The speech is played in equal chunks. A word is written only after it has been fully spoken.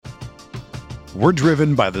We're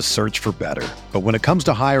driven by the search for better. But when it comes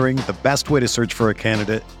to hiring, the best way to search for a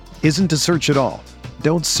candidate isn't to search at all.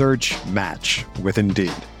 Don't search, match with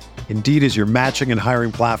Indeed. Indeed is your matching and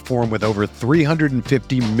hiring platform with over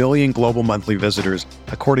 350 million global monthly visitors,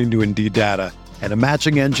 according to Indeed data, and a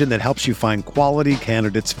matching engine that helps you find quality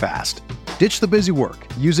candidates fast. Ditch the busy work.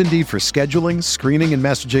 Use Indeed for scheduling, screening, and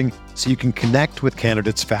messaging so you can connect with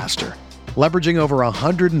candidates faster. Leveraging over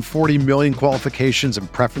 140 million qualifications and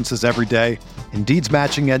preferences every day, Indeed's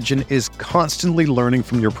matching engine is constantly learning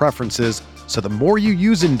from your preferences, so the more you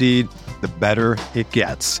use Indeed, the better it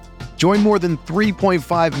gets. Join more than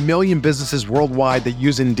 3.5 million businesses worldwide that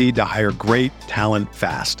use Indeed to hire great talent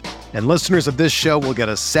fast. And listeners of this show will get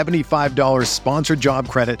a $75 sponsored job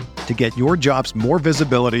credit to get your jobs more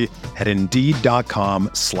visibility at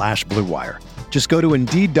Indeed.com/Blue Wire. Just go to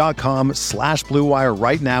Indeed.com/Blue Wire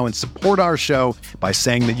right now and support our show by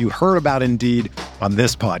saying that you heard about Indeed on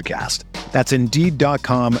this podcast. That's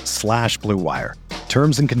Indeed.com/Blue Wire.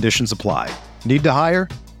 Terms and conditions apply. Need to hire?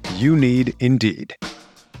 You need Indeed.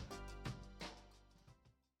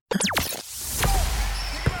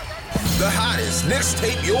 The hottest Knicks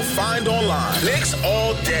tape you'll find online. Knicks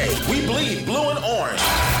all day. We bleed blue and orange.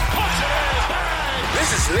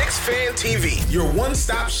 This is Knicks Fan TV, your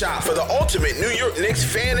one-stop shop for the ultimate New York Knicks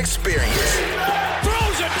fan experience.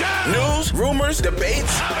 News, rumors,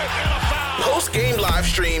 debates, post-game live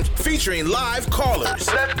streams featuring live callers.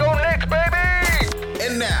 Let's go Knicks, baby!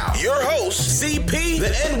 And now, your host, CP, the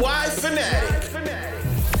NY Fanatic.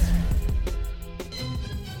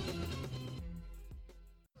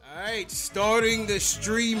 All right, starting the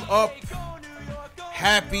stream up.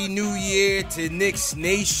 Happy New Year to Knicks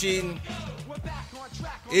Nation.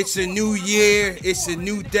 It's a new year, it's a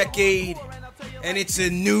new decade, and it's a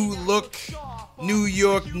new look, New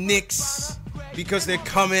York Knicks, because they're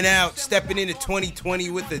coming out, stepping into 2020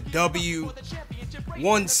 with a W,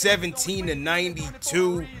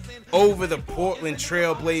 117-92 over the Portland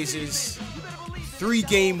Trailblazers,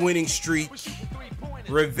 3-game winning streak,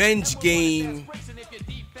 revenge game.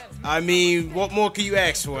 I mean, what more can you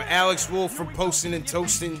ask for? Alex Wolf from Posting and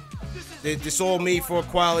Toasting. This all made for a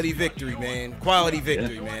quality victory, man. Quality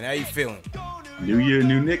victory, man. How you feeling? New year,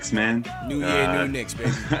 new Knicks, man. New year, new Knicks,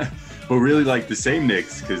 baby. But really like the same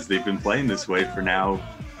Knicks because they've been playing this way for now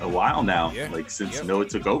a while now, like since Noah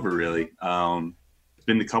took over, really. It's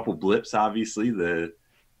been a couple blips, obviously. The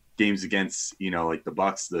games against, like the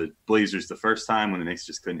Bucks, the Blazers the first time when the Knicks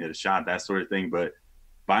just couldn't hit a shot, that sort of thing. But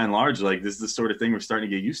by and large, like this is the sort of thing we're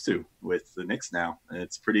starting to get used to with the Knicks now. And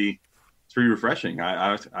it's pretty refreshing.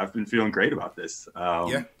 I've been feeling great about this.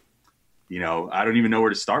 I don't even know where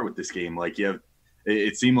to start with this game. Like,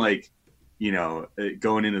 it seemed like,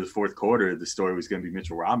 going into the fourth quarter, the story was going to be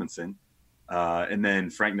Mitchell Robinson. And then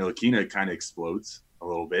Frank Ntilikina kind of explodes a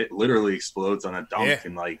little bit, literally explodes on a dunk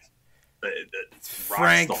and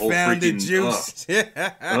Frank rocks the whole found freaking, the juice.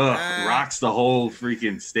 Rocks the whole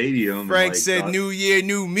freaking stadium. Frank said, "New year,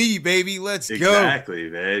 new me, baby. Let's go." Exactly,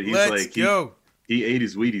 man. He's Let's go. He ate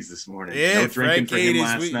his Wheaties this morning. Yeah, no drinking Frank for him ate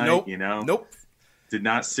last his night. Nope. Did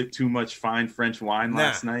not sip too much fine French wine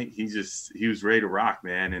last night. He was ready to rock,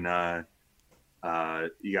 man. And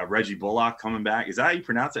you got Reggie Bullock coming back. Is that how you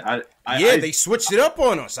pronounce it? They switched it up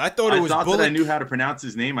on us. I thought it was Bullock. That I knew how to pronounce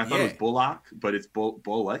his name. I thought it was Bullock, but it's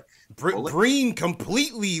Bullock. Breen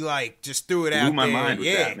completely just threw it out Blew my mind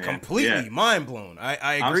with that, man. Completely mind blown.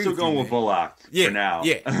 I agree. I'm still going with Bullock for now.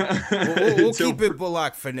 Yeah, we'll keep it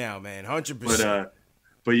Bullock for now, man. 100%.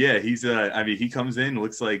 But yeah, he's he comes in,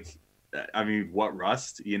 looks like. What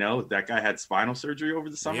rust? That guy had spinal surgery over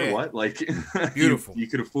the summer. Yeah. What? Like, beautiful. You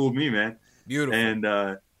could have fooled me, man. Beautiful. And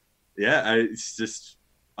it's just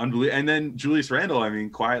unbelievable. And then Julius Randle,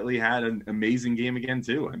 quietly had an amazing game again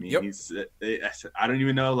too. I don't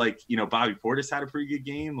even know. Bobby Portis had a pretty good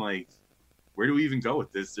game. Like, where do we even go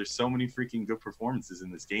with this? There's so many freaking good performances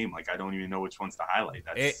in this game. Like, I don't even know which ones to highlight.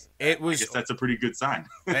 I guess that's a pretty good sign.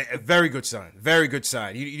 A very good sign. Very good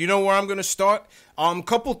sign. You know where I'm going to start?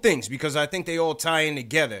 Couple things, because I think they all tie in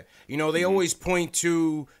together. They always point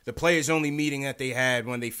to the players-only meeting that they had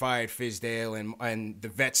when they fired Fizdale, and the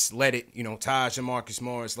vets led it. Taj and Marcus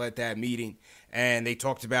Morris led that meeting, and they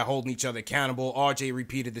talked about holding each other accountable. RJ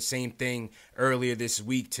repeated the same thing earlier this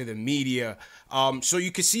week to the media. So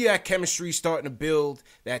you can see that chemistry starting to build.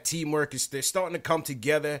 That teamwork they're starting to come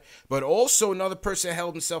together. But also another person that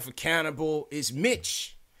held himself accountable is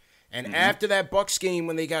Mitch. And after that Bucks game,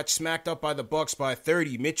 when they got smacked up by the Bucks by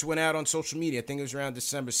 30, Mitch went out on social media. I think it was around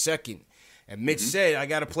December 2nd. And Mitch said, "I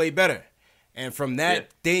got to play better." And from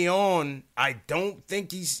that day on, I don't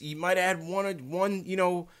think he might have had one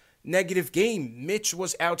negative game. Mitch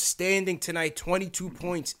was outstanding tonight. 22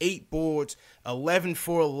 points, 8 boards, 11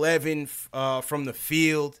 for 11 from the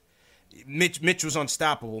field. Mitch was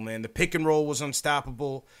unstoppable, man. The pick and roll was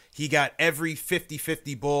unstoppable. He got every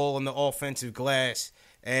 50-50 ball on the offensive glass,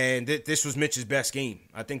 and this was Mitch's best game.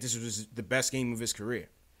 I think this was the best game of his career.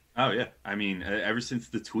 Oh, yeah. I mean, ever since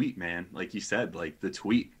the tweet, man, like you said, like the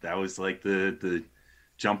tweet, that was like the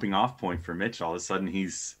jumping off point for Mitch. All of a sudden,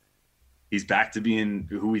 he's back to being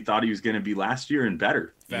who we thought he was going to be last year and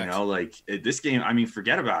better. Facts. You know, like this game, I mean,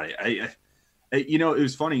 forget about it. I it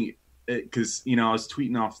was funny because, I was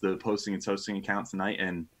tweeting off the posting and toasting account tonight,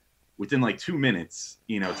 and within like 2 minutes,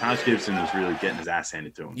 Taj Gibson was really getting his ass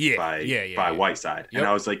handed to him by Whiteside. Yep. And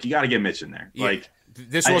I was like, you got to get Mitch in there. Yeah. Like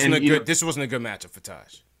this wasn't a good matchup for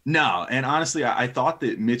Taj. No, and honestly, I thought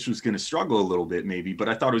that Mitch was going to struggle a little bit maybe, but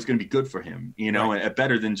I thought it was going to be good for him, right.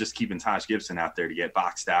 Better than just keeping Taj Gibson out there to get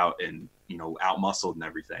boxed out and, out-muscled and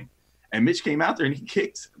everything. And Mitch came out there and he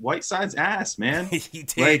kicked Whiteside's ass, man. He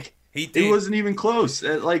did. Like, it wasn't even close.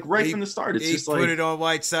 From the start, it's just like he put it on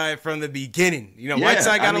Whiteside from the beginning.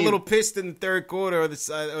 Whiteside got a little pissed in the third quarter or the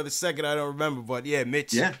second. I don't remember, but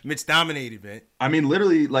Mitch dominated, man. I mean,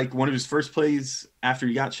 literally, like one of his first plays after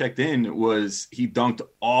he got checked in was he dunked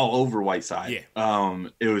all over Whiteside. Yeah.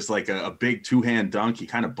 It was like a big 2-hand dunk. He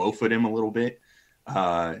kind of bowfooted him a little bit.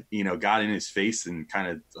 Got in his face and kind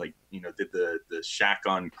of like did the Shaq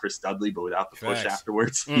on Chris Dudley, but without the push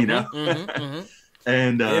afterwards. Mm-hmm.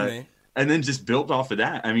 And then just built off of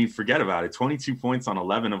that. I mean, forget about it. 22 points on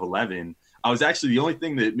 11 of 11. I was actually the only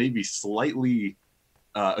thing that made me slightly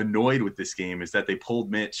annoyed with this game is that they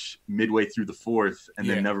pulled Mitch midway through the fourth and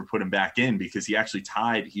then never put him back in because he actually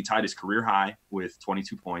tied his career high with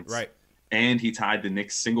 22 points. Right. And he tied the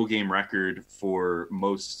Knicks single game record for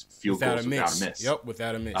most field goals without a miss. Yep,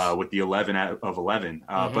 without a miss. With the 11 of 11.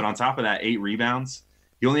 But on top of that, 8 rebounds.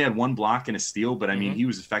 He only had 1 block and a steal, but I mean, he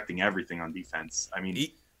was affecting everything on defense. I mean,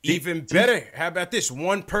 even better. How about this?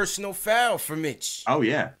 1 personal foul for Mitch. Oh,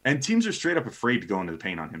 yeah. And teams are straight up afraid to go into the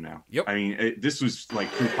paint on him now. Yep. I mean, this was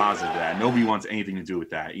like proof positive of that. Nobody wants anything to do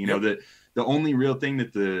with that. The only real thing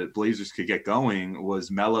that the Blazers could get going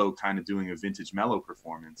was Melo kind of doing a vintage Melo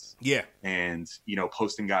performance. Yeah. And,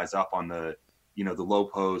 posting guys up on the, the low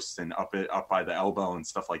post and up by the elbow and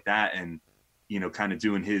stuff like that. And, kind of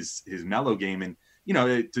doing his Melo game. And,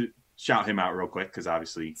 to shout him out real quick, because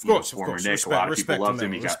obviously, former Knick, a lot of people loved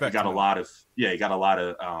him. He got a lot of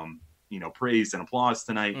praise and applause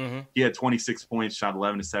tonight. Mm-hmm. He had 26 points, shot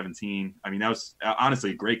 11 to 17. I mean, that was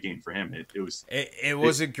honestly a great game for him. It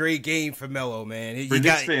was a great game for Melo, man. For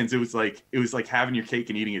Knicks fans, it was like having your cake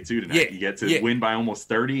and eating it too tonight. Yeah, you get to win by almost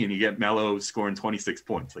 30, and you get Melo scoring 26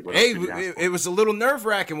 points. Like, it was a little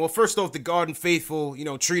nerve-wracking. Well, first off, the Garden faithful,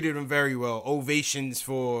 treated him very well. Ovations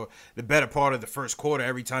for the better part of the first quarter.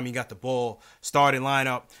 Every time he got the ball, starting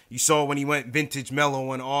lineup. You saw when he went vintage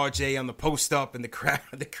Melo and RJ on the post up, and the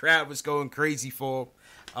crowd was going crazy for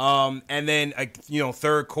him. And then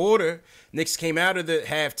third quarter, Knicks came out of the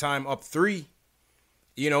halftime up 3.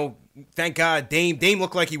 Thank God Dame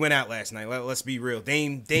looked like he went out last night. Let's be real.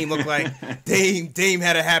 Dame looked like Dame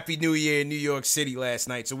had a happy New Year in New York City last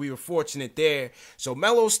night. So we were fortunate there. So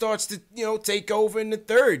Melo starts to take over in the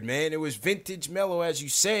third, man. It was vintage Melo, as you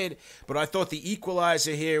said, but I thought the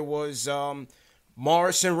equalizer here was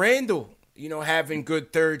Morris and Randall having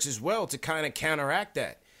good thirds as well to kind of counteract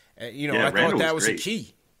that. I thought that was a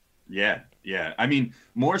key. Yeah. I mean,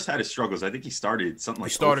 Morris had his struggles. I think he started something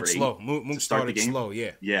like 0 for 8 slow. Mook started slow.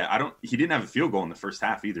 Yeah. Yeah. He didn't have a field goal in the first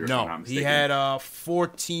half either. No, if I'm not mistaken. He had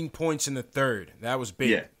 14 points in the third. That was big.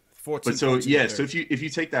 Yeah. 14. So if you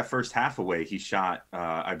take that first half away, he shot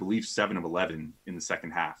I believe 7 of 11 in the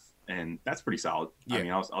second half, and that's pretty solid. Yeah. I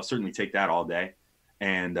mean, I'll certainly take that all day.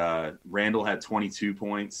 And Randall had 22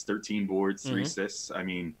 points, 13 boards, 3 assists. I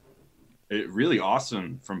mean, really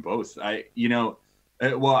awesome from both. I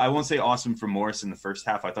won't say awesome from Morris in the first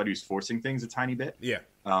half. I thought he was forcing things a tiny bit. Yeah.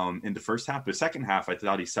 In the first half, the second half, I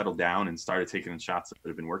thought he settled down and started taking the shots that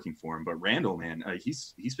have been working for him. But Randall, man,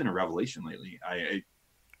 he's been a revelation lately.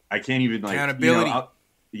 I can't even accountability.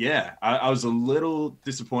 I was a little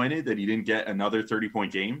disappointed that he didn't get another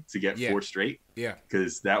 30-point game to get 4 straight. Yeah.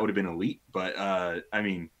 Because that would have been elite. But, I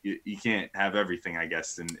mean, you can't have everything, I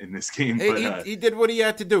guess, in this game. Hey, but he did what he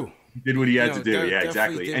had to do. He did what he had to do. Yeah,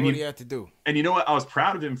 exactly. Did what he had to do. And you know what? I was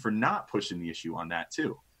proud of him for not pushing the issue on that,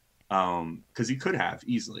 too. Because he could have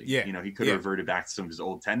easily. Yeah. He could have reverted back to some of his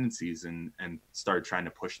old tendencies and started trying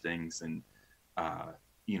to push things and,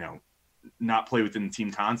 not play within the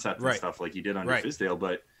team concept and stuff like he did under Fizdale.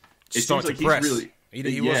 But it seems like he's really...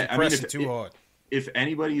 He wasn't pressing too hard. if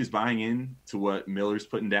anybody is buying in to what Miller's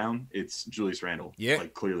putting down, it's Julius Randle. Yeah.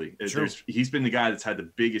 Like, clearly. True. He's been the guy that's had the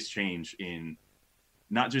biggest change in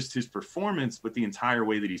not just his performance, but the entire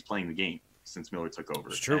way that he's playing the game since Miller took over.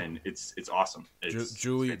 It's true. And it's awesome.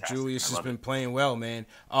 Julius has been playing well, man.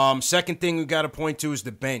 Second thing we got to point to is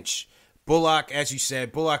the bench. Bullock, as you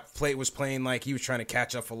said, was playing like he was trying to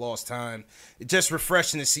catch up for lost time. It's just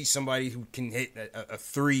refreshing to see somebody who can hit a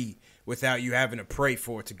three without you having to pray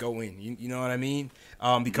for it to go in. You know what I mean?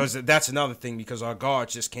 Because that's another thing, because our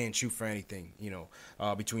guards just can't shoot for anything.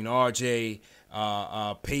 Between RJ,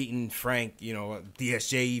 Peyton, Frank,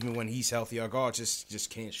 DSJ, even when he's healthy, our guards just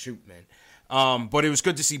can't shoot, man. But it was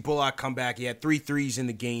good to see Bullock come back. He had 3 threes in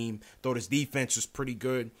the game. Thought his defense was pretty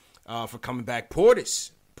good for coming back.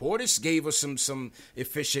 Portis gave us some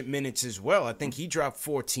efficient minutes as well. I think he dropped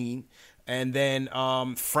 14. And then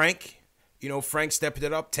Frank, Frank stepped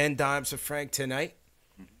it up. 10 dimes for Frank tonight.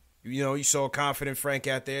 You saw a confident Frank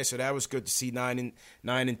out there, so that was good to see. 9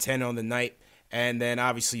 and 10 on the night. And then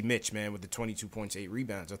obviously Mitch, man, with the 22 points, 8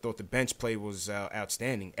 rebounds. I thought the bench play was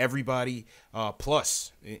outstanding. Everybody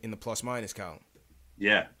plus in the plus-minus column.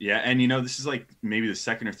 Yeah. And, this is like maybe the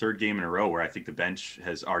second or third game in a row where I think the bench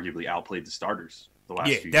has arguably outplayed the starters the last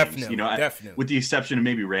few games. Definitely. With the exception of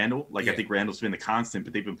maybe Randall. I think Randall's been the constant,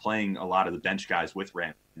 but they've been playing a lot of the bench guys with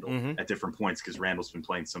Randall at different points because Randall's been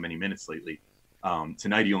playing so many minutes lately.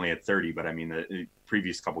 Tonight he only had 30, but, the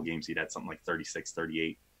previous couple games he'd had something like 36,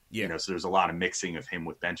 38. Yeah. So there's a lot of mixing of him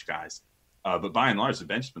with bench guys. But by and large, the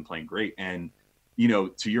bench has been playing great. And,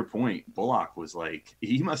 to your point, Bullock was like,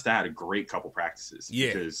 he must have had a great couple practices.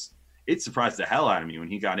 Yeah. Because it surprised the hell out of me when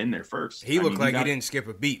he got in there first. He looked like he didn't skip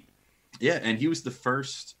a beat. Yeah, and he was the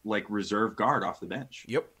first, reserve guard off the bench.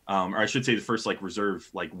 Yep. Or I should say the first, reserve,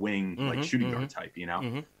 wing, shooting guard type,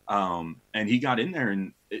 And he got in there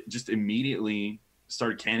and it just immediately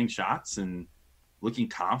started canning shots and looking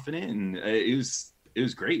confident. And it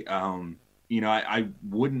was great. I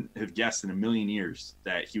wouldn't have guessed in a million years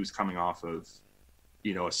that he was coming off of,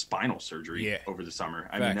 a spinal surgery over the summer.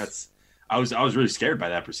 I was really scared by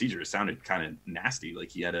that procedure. It sounded kind of nasty.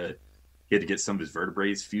 Like he had to get some of his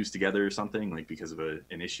vertebrae fused together or something, because of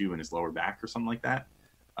an issue in his lower back or something like that.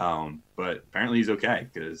 But apparently he's okay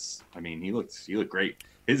because he looked great.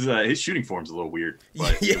 His shooting form's a little weird,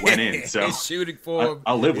 but it went in. So his shooting form,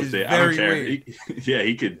 I'll live with it. I don't care.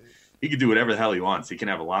 Weird. He could do whatever the hell he wants. He can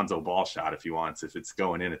have a Lonzo Ball shot if he wants. If it's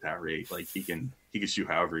going in at that rate, he can shoot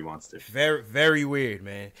however he wants to. Very, very weird,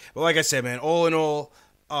 man. But like I said, man, all in all,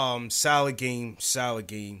 solid game.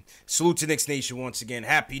 Salute to Knicks Nation once again.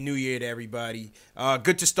 Happy New Year to everybody.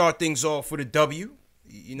 Good to start things off with a W.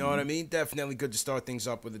 You know what I mean? Definitely good to start things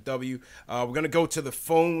up with a W. We're going to go to the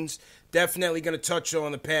phones. Definitely going to touch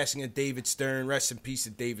on the passing of David Stern. Rest in peace to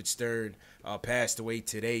David Stern. Passed away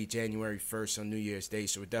today, January 1st on New Year's Day.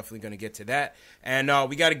 So we're definitely going to get to that. And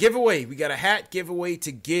we got a giveaway. We got a hat giveaway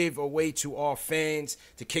to give away to our fans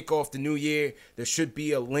to kick off the new year. There should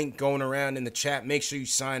be a link going around in the chat. Make sure you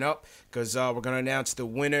sign up because we're going to announce the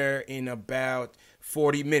winner in about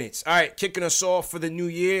 40 minutes. All right, kicking us off for the new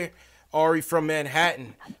year. Ari from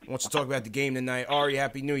Manhattan wants to talk about the game tonight. Ari,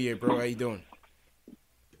 Happy New Year, bro. How you doing?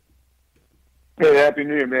 Hey, Happy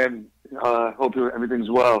New Year, man. Hope everything's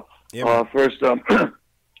well. Yeah, first, sorry,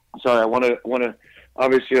 I want to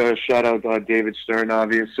obviously shout out David Stern.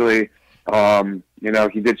 Obviously,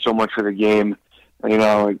 he did so much for the game.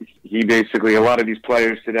 He basically, a lot of these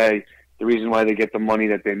players today, the reason why they get the money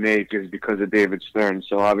that they make is because of David Stern.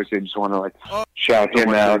 So obviously, I just want to shout him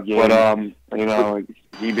out. But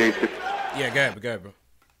he basically. Yeah, go ahead, bro.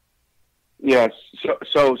 Yes.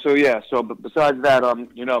 But besides that,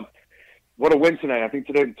 what a win tonight. I think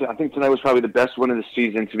tonight was probably the best win of the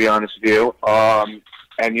season, to be honest with you. And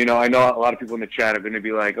I know a lot of people in the chat are going to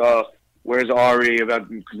be like, "Oh, where's Ari?"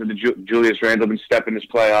 Because of Julius Randle been stepping his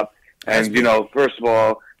play up. And first of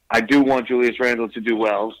all, I do want Julius Randle to do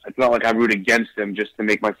well. It's not like I root against him just to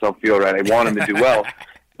make myself feel right. I want him to do well.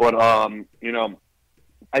 But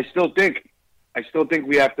I still think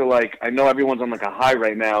we have to I know everyone's on a high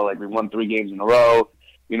right now. We won 3 games in a row.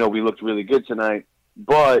 We looked really good tonight.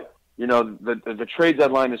 But the trade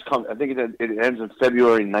deadline is coming. I think it ends on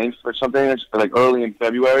February 9th or something. It's early in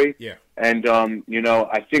February. Yeah. And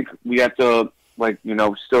I think we have to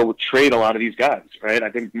still trade a lot of these guys, right?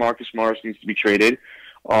 I think Marcus Morris needs to be traded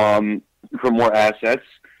for more assets.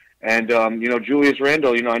 And Julius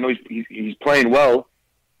Randle, I know he's playing well.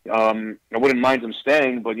 I wouldn't mind him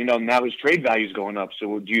staying, but now his trade value is going up.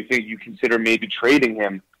 So do you think you consider maybe trading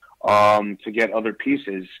him to get other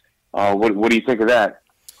pieces? What do you think of that?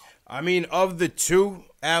 I mean, of the two,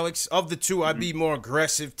 Alex, I'd be more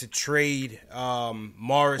aggressive to trade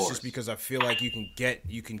Morris just because I feel like you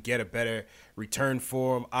can get a better return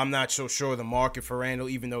for him. I'm not so sure of the market for Randall,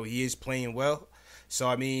 even though he is playing well. So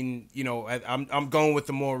I mean, I'm going with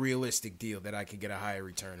the more realistic deal that I could get a higher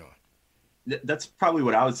return on. That's probably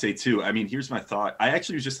what I would say too. I mean, here's my thought. I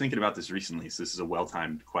actually was just thinking about this recently, so this is a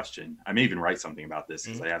well-timed question. I may even write something about this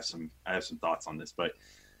because I have some thoughts on this, but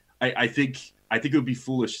I think it would be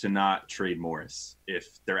foolish to not trade Morris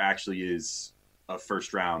if there actually is a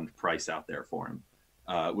first-round price out there for him,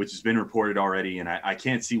 which has been reported already, and I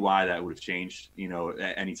can't see why that would have changed,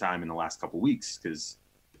 at any time in the last couple of weeks because,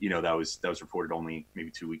 that was reported only maybe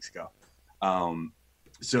 2 weeks ago.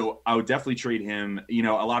 So I would definitely trade him. A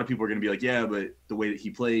lot of people are going to be like, yeah, but the way that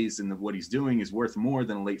he plays and what he's doing is worth more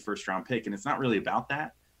than a late first-round pick, and it's not really about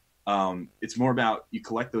that. It's more about you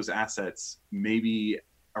collect those assets maybe –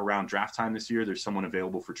 around draft time this year, there's someone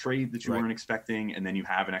available for trade that you weren't expecting, and then you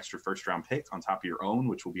have an extra first-round pick on top of your own,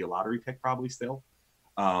 which will be a lottery pick probably still.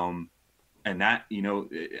 And that,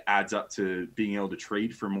 it adds up to being able to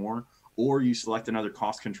trade for more, or you select another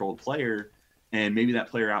cost-controlled player, and maybe that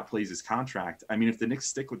player outplays his contract. I mean, if the Knicks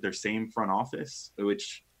stick with their same front office,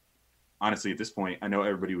 which honestly at this point, I know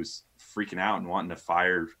everybody was freaking out and wanting to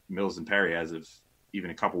fire Mills and Perry as of even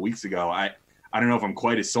a couple weeks ago. I don't know if I'm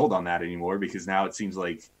quite as sold on that anymore because now it seems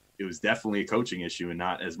like it was definitely a coaching issue and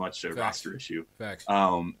not as much a roster issue. Facts.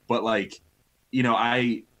 But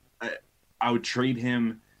I would trade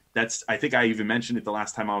him. I think I even mentioned it the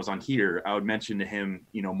last time I was on here. I would mention to him,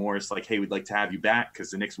 Morris, like, hey, we'd like to have you back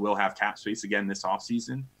because the Knicks will have cap space again this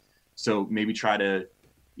offseason. So maybe try to,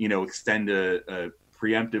 extend a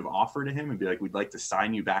preemptive offer to him and be like, we'd like to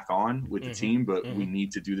sign you back on with the team, but we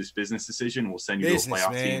need to do this business decision. We'll send you to a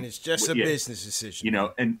playoff team. It's just a business decision.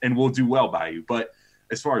 And we'll do well by you. But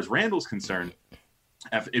as far as Randall's concerned,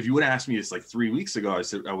 if you would have asked me this like 3 weeks ago,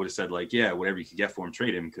 I would have said like, yeah, whatever you could get for him,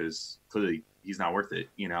 trade him because clearly he's not worth it,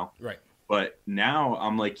 Right. But now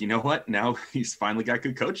I'm like, you know what? Now he's finally got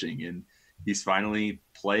good coaching and he's finally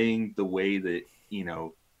playing the way that,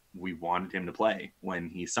 we wanted him to play when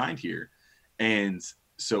he signed here. And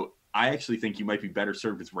so I actually think you might be better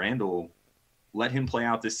served with Randall. Let him play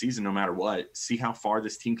out this season no matter what. See how far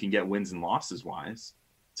this team can get wins and losses wise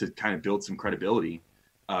to kind of build some credibility.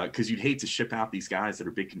 Because you'd hate to ship out these guys that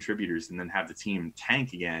are big contributors and then have the team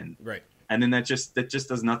tank again. Right. And then that just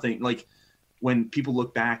does nothing. Like when people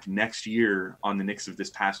look back next year on the Knicks of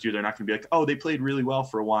this past year, they're not going to be like, oh, they played really well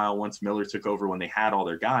for a while once Miller took over when they had all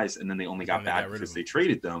their guys and then they only got bad because they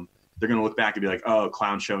traded them. They're going to look back and be like, oh,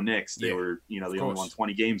 clown show Knicks. They were, they only won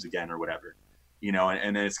 20 games again or whatever, and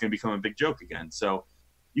then it's going to become a big joke again. So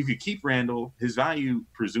you could keep Randall. His value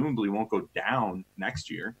presumably won't go down next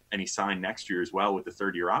year. And he signed next year as well with the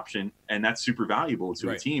 3rd-year option. And that's super valuable to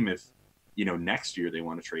a team. If, next year they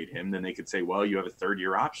want to trade him, then they could say, well, you have a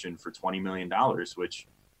 3rd-year option for $20 million, which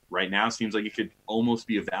right now seems like it could almost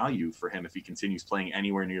be a value for him if he continues playing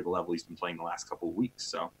anywhere near the level he's been playing the last couple of weeks.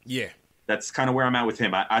 So yeah. That's kind of where I'm at with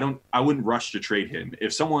him. I wouldn't rush to trade him.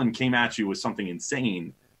 If someone came at you with something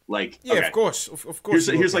insane, like okay, of course.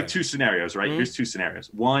 Here's like 2 scenarios, right? Mm-hmm. Here's 2 scenarios.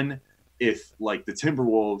 One, if like the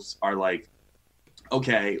Timberwolves are like,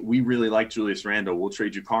 okay, we really like Julius Randle, we'll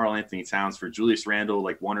trade you Karl Anthony Towns for Julius Randle,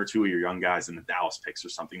 like 1 or 2 of your young guys in the Dallas picks or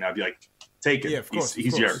something. I'd be like, take him. Yeah, of course,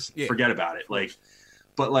 he's yours. Yeah. Forget about it. Like,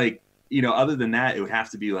 but like. Other than that, it would have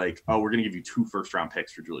to be like, oh, we're going to give you 2 first-round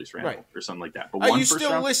picks for Julius Randle or something like that. But you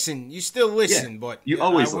still listen, but you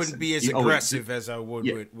always I wouldn't be as aggressive as I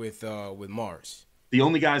would with Morris. The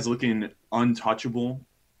only guys looking untouchable,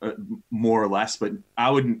 more or less, but I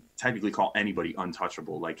wouldn't technically call anybody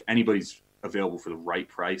untouchable. Like anybody's available for the right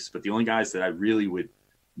price, but the only guys that I really would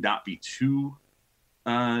not be too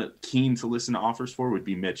keen to listen to offers for would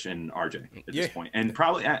be Mitch and RJ at this point, and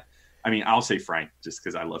probably I'll say Frank just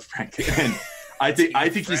because I love Frank, and I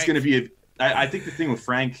think he's going to be. I think the thing with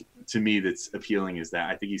Frank to me that's appealing is that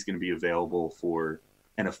I think he's going to be available for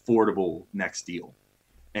an affordable next deal,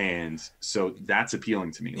 and so that's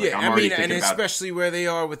appealing to me. Like, I'm and especially where they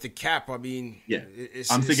are with the cap. I'm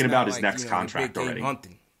thinking about his next contract already.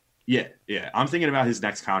 Hunting. Yeah, I'm thinking about his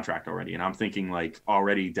next contract already, and I'm thinking like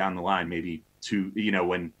already down the line, maybe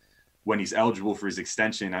when he's eligible for his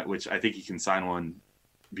extension, which I think he can sign one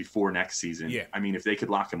before next season. Yeah. If they could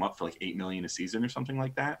lock him up for like $8 million a season or something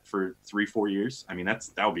like that for 3-4 years,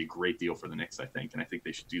 that would be a great deal for the Knicks, I think. And I think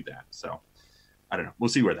they should do that. So I don't know. We'll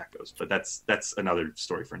see where that goes, but that's another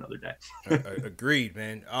story for another day. Agreed,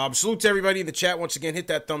 man. Salute to everybody in the chat. Once again, hit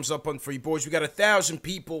that thumbs up button for you boys. We got 1,000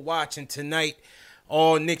 people watching tonight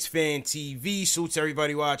on Knicks Fan TV. Salute to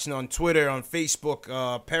everybody watching on Twitter, on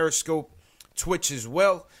Facebook, Periscope. Twitch as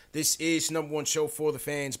well. This is #1 show for the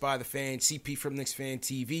fans, by the fans, CP from Knicks Fan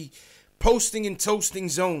TV. Posting and toasting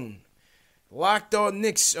zone. Locked on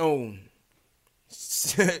Knicks own.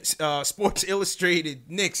 Sports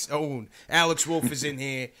Illustrated Knicks own. Alex Wolf is in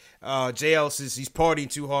here. J. Ellis he's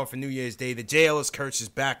partying too hard for New Year's Day. The J. Ellis curse is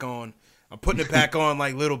back on. I'm putting it back on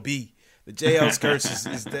like Little B. The J. Ellis curse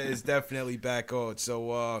is definitely back on.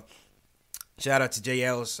 So shout out to J.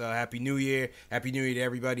 Ellis. Happy New Year. Happy New Year to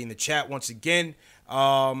everybody in the chat once again.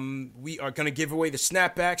 We are going to give away the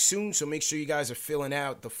snapbacks soon, so make sure you guys are filling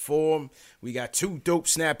out the form. We got 2 dope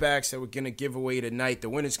snapbacks that we're going to give away tonight. The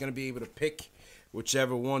winner's going to be able to pick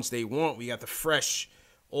whichever ones they want. We got the fresh,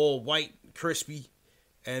 all white, crispy,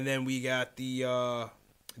 and then we got the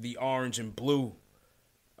orange and blue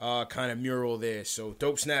kind of mural there. So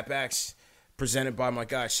dope snapbacks presented by my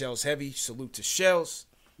guy Shells Heavy. Salute to Shells.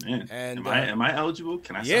 Man, am I eligible?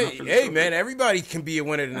 Can I sign up for this? Hey, man, everybody can be a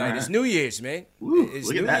winner tonight. It's New Year's, man. It's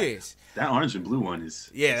look New at that. Year's. That orange and blue one is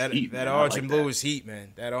heat, that orange and blue is heat,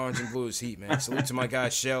 man. That orange and blue is heat, man. Salute to my guy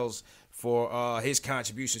Shells for his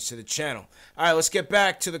contributions to the channel. All right, let's get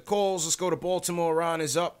back to the calls. Let's go to Baltimore. Ron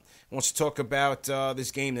is up. Wants to talk about this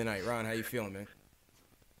game tonight. Ron, how you feeling, man?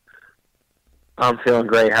 I'm feeling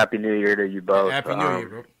great. Happy New Year to you both. Happy New Year,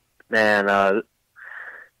 bro. Man,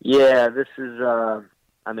 this is,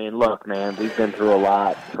 look, man, we've been through a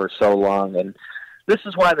lot for so long, and this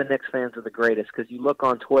is why the Knicks fans are the greatest, because you look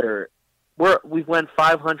on Twitter, we've won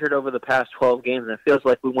 500 over the past 12 games, and it feels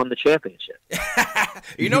like we won the championship.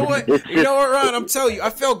 You know what? Ron? I'm telling you, I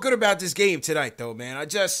felt good about this game tonight, though, man.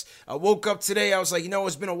 I woke up today. I was like,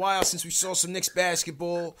 it's been a while since we saw some Knicks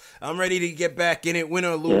basketball. I'm ready to get back in it, win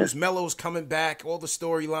or lose. Yeah. Melo's coming back, all the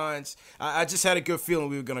storylines. I just had a good feeling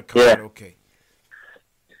we were going to come out okay.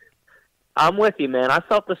 I'm with you, man. I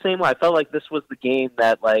felt the same way. I felt like this was the game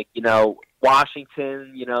that,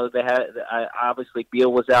 Washington, they had obviously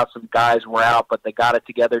Beal was out, some guys were out, but they got it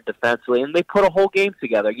together defensively, and they put a whole game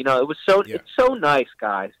together. It was it's so nice,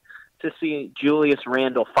 guys, to see Julius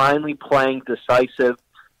Randle finally playing decisive.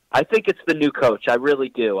 I think it's the new coach. I really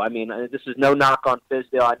do. I mean, this is no knock on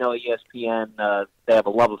Fizdale. I know ESPN, they have a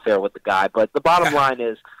love affair with the guy, but the bottom line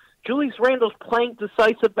is Julius Randle's playing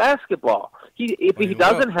decisive basketball. If he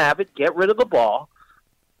doesn't have it, get rid of the ball.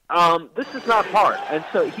 This is not hard, and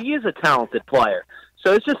so he is a talented player.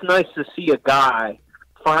 So it's just nice to see a guy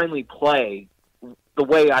finally play the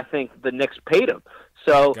way I think the Knicks paid him.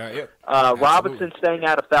 So Robinson staying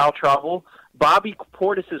out of foul trouble. Bobby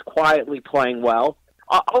Portis is quietly playing well.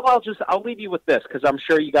 I'll leave you with this because I'm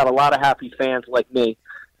sure you got a lot of happy fans like me.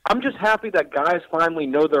 I'm just happy that guys finally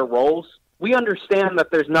know their roles. We understand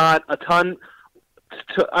that there's not a ton.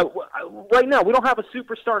 Right now, we don't have a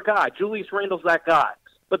superstar guy. Julius Randle's that guy.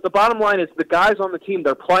 But the bottom line is the guys on the team,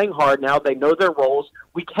 they're playing hard now. They know their roles.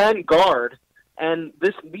 We can guard. And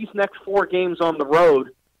these next 4 games on the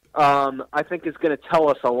road, I think is going to tell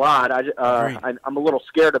us a lot. I'm a little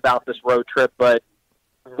scared about this road trip, but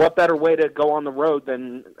what better way to go on the road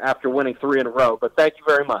than after winning 3 in a row? But thank you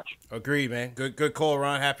very much. Agreed, man. Good call,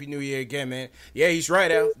 Ron. Happy New Year again, man. Yeah, he's right,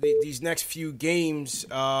 Al. These next few games,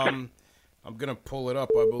 I'm going to pull it up.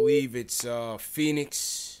 I believe it's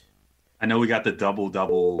Phoenix. I know we got the double,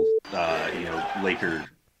 Laker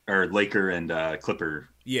and Clipper,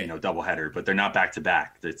 doubleheader, but they're not back to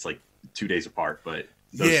back. It's like 2 days apart. But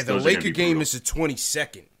the Laker game is the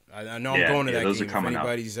 22nd. I know I'm going to that those game. Are coming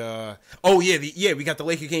anybody's, up. We got the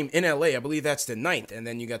Laker game in LA. I believe that's the 9th, and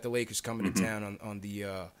then you got the Lakers coming to town on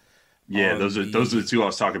the. Those are the 2 I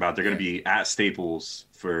was talking about. They're going to be at Staples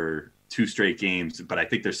for 2 straight games, but I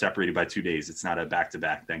think they're separated by 2 days. It's not a back to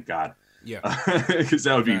back, thank God. Yeah, because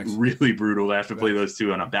that would be really brutal to have to play those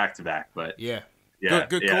 2 on a back-to-back. But good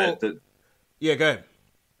call. Go ahead.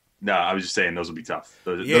 No, I was just saying those will be tough.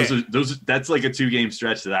 Those that's like a 2-game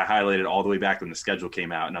stretch that I highlighted all the way back when the schedule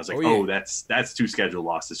came out, and I was like, that's 2 schedule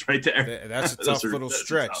losses right there. That's a tough little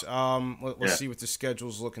stretch. Let's see what the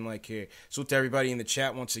schedule's looking like here. So to everybody in the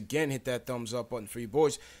chat, once again, hit that thumbs up button for you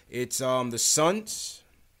boys. It's the Suns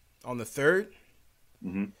on the 3rd.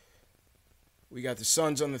 Mm-hmm. We got the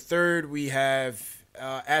Suns on the 3rd. We have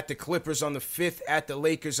at the Clippers on the 5th, at the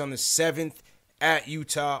Lakers on the 7th, at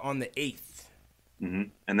Utah on the 8th. Mm-hmm.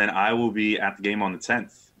 And then I will be at the game on the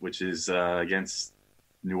 10th, which is against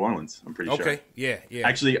New Orleans, I'm pretty sure. Okay, yeah.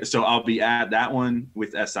 Actually, so I'll be at that one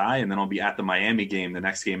with SI, and then I'll be at the Miami game the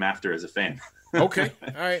next game after as a fan. Okay,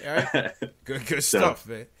 all right. Good stuff,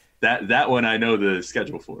 man. That one I know the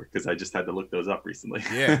schedule for because I just had to look those up recently.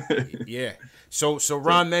 Yeah. So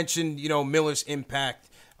Ron mentioned Miller's impact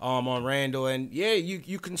on Randle, and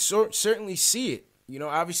you can certainly see it.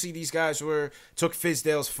 Obviously these guys took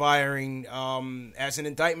Fizdale's firing as an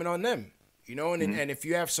indictment on them. You know, and if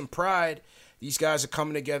you have some pride, these guys are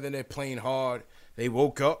coming together and they're playing hard. They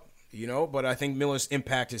woke up, you know, but I think Miller's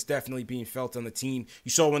impact is definitely being felt on the team.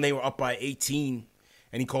 You saw when they were up by 18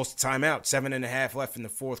 and he calls the timeout, 7.5 left in the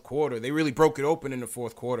fourth quarter. They really broke it open in the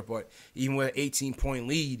fourth quarter, but even with an 18-point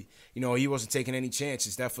lead, you know, he wasn't taking any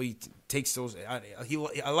chances. Definitely takes those.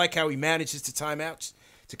 I like how he manages the timeouts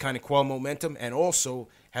to kind of quell momentum, and also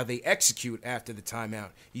how they execute after the timeout.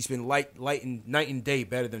 He's been night and day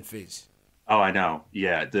better than Fizz. Oh, I know.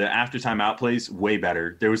 Yeah, the after timeout plays way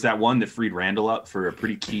better. There was that one that freed Randall up for a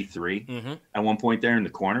pretty key three at one point there in the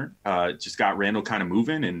corner. Just got Randall kind of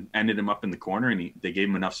moving and ended him up in the corner, and they gave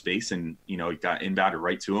him enough space, and you know, he got inbounded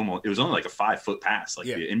right to him. It was only like a 5-foot pass. Like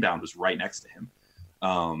the inbound was right next to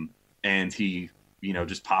him, and he, you know,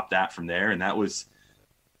 just popped that from there, and that was,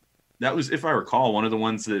 if I recall, one of the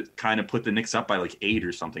ones that kind of put the Knicks up by like 8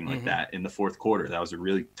 or something like that in the fourth quarter. That was a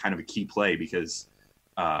really kind of a key play because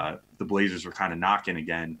the Blazers were kind of knocking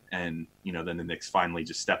again, and you know, then the Knicks finally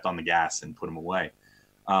just stepped on the gas and put them away.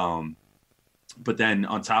 But then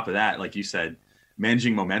on top of that, like you said,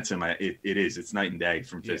 managing momentum, it's night and day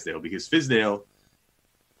from Fizdale, because Fizdale,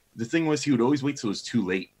 the thing was, he would always wait till it was too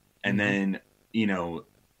late, and then, you know,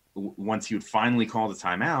 once he would finally call the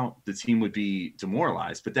timeout, the team would be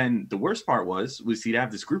demoralized. But then the worst part was he'd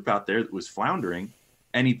have this group out there that was floundering,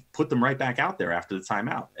 and he'd put them right back out there after the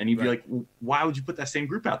timeout. And he'd be like, well, why would you put that same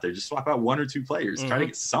group out there? Just swap out 1 or 2 players. Try to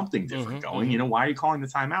get something different going. You know, why are you calling the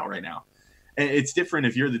timeout right now? And it's different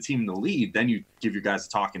if you're the team in the lead. Then you give your guys a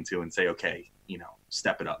talking to and say, okay, you know,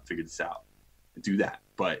 step it up, figure this out, do that.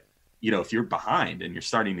 But, you know, if you're behind and you're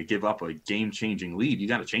starting to give up a game-changing lead, you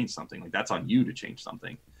got to change something. Like, that's on you to change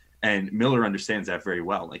something. And Miller understands that very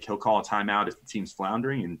well. Like, he'll call a timeout if the team's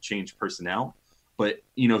floundering and change personnel. But,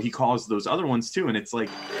 you know, he calls those other ones too. And it's like,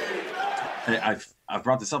 I've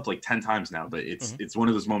brought this up like 10 times now, but it's one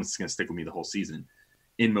of those moments that's going to stick with me the whole season.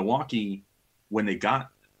 In Milwaukee, when they got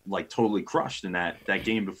like totally crushed in that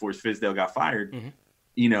game before Fizdale got fired,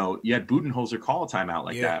 you know, you had Budenholzer call a timeout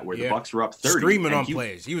like that, where the Bucks were up 30. Screaming on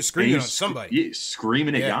plays. He was screaming on somebody.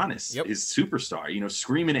 Screaming at Giannis, his superstar, you know,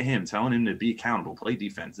 screaming at him, telling him to be accountable, play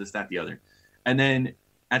defense, this, that, the other. And then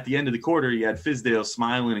at the end of the quarter, you had Fizdale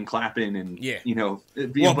smiling and clapping and, you know,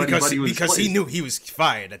 being buddy with because he knew he was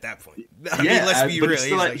fired at that point. I mean, let's be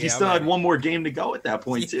real. He still had one more game to go at that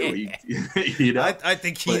point, too. You know? I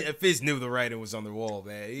think Fizz knew the writing was on the wall,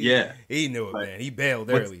 man. He knew it, man. He bailed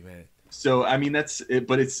early, man. So, I mean, that's it,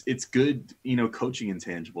 but it's good, you know, coaching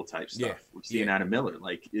intangible type stuff. We're seeing out of Miller,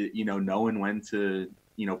 like, you know, knowing when to,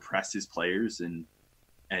 you know, press his players and,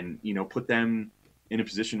 you know, put them in a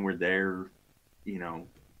position where they're, you know,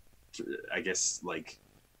 I guess, like,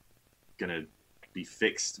 gonna be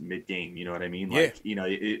fixed mid-game. You know what I mean? Like, you know,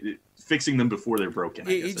 fixing them before they're broken.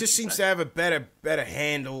 He just seems to have a better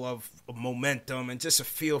handle of momentum and just a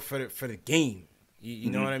feel for the game.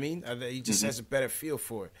 You know what I mean? He just has a better feel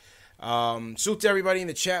for it. Salute to everybody in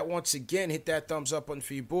the chat once again. Hit that thumbs up button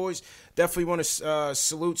for you boys. Definitely want to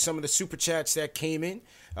salute some of the super chats that came in.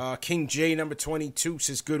 King J number 22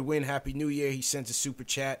 says good win, happy new year. He sends a super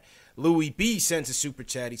chat. Louis B sends a super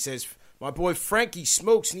chat. He says, my boy Frankie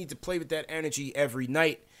Smokes need to play with that energy every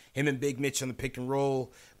night. Him and Big Mitch on the pick and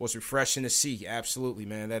roll was refreshing to see. Absolutely,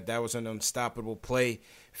 man. That was an unstoppable play.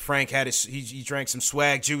 Frank had he drank some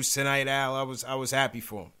swag juice tonight, Al. I was happy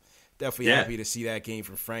for him. Definitely happy to see that game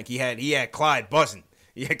from Frank. He had Clyde buzzing.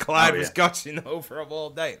 Clyde was gushing over him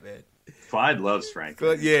all night, man. Clyde loves Frank.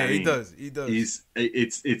 Yeah, he does.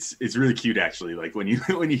 It's really cute, actually. Like when you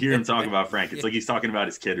hear him talk about Frank, it's like he's talking about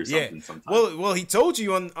his kid or something. Sometimes. Well, he told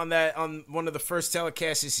you on one of the first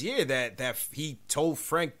telecasts this year that he told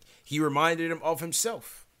Frank he reminded him of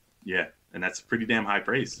himself. Yeah, and that's pretty damn high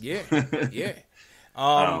praise. Yeah.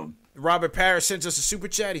 Robert Parrish sends us a super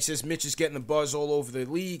chat. He says, Mitch is getting the buzz all over the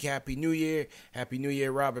league. Happy New Year. Happy New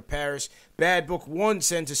Year, Robert Parrish. Bad Book 1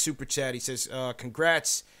 sends a super chat. He says,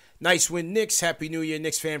 congrats. Nice win, Knicks. Happy New Year,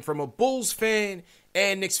 Knicks fan from a Bulls fan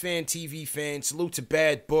and Knicks fan TV fan. Salute to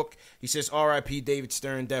Bad Book. He says, R.I.P. David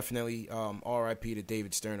Stern. Definitely R.I.P. to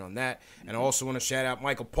David Stern on that. And I also want to shout out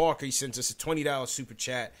Michael Parker. He sends us a $20 super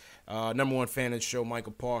chat. Number one fan of the show,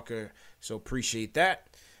 Michael Parker. So appreciate that.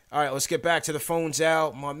 All right, let's get back to the phones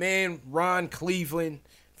out. My man, Ron Cleveland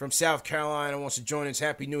from South Carolina wants to join us.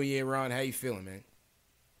 Happy New Year, Ron. How you feeling, man?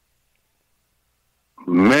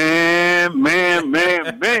 Man,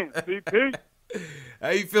 CP. How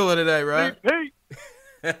you feeling today, Ron? CP.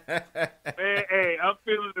 Man, hey, I'm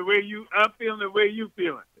feeling the way you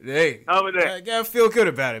feeling. Hey, how about that? I gotta feel good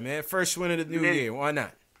about it, man. First win of the new year. Why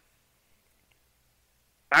not?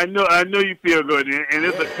 I know you feel good, and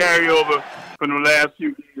it's a carryover from the last few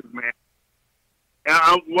years, man.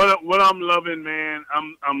 What I'm loving, man,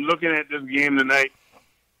 I'm looking at this game tonight.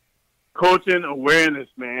 Coaching awareness,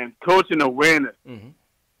 man. Coaching awareness. Mm-hmm.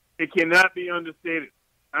 It cannot be understated.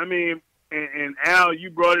 I mean, and Al, you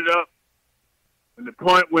brought it up. And the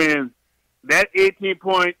point when that 18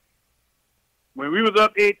 point, when we was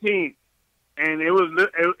up 18, and it was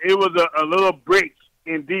a little break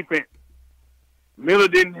in defense. Miller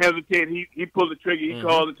didn't hesitate. He pulled the trigger. He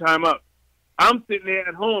called the timeout. I'm sitting there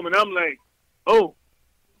at home, and I'm like, oh,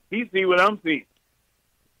 he see what I'm seeing.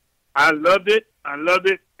 I loved it.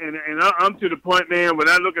 And I'm to the point, man, when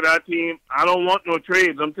I look at our team, I don't want no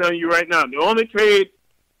trades. I'm telling you right now. There's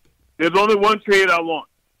only one trade I want.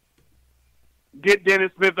 Get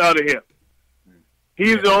Dennis Smith out of here.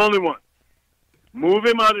 He's the only one. Move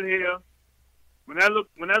him out of here. When I look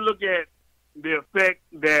at the effect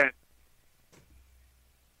that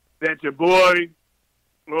your boy,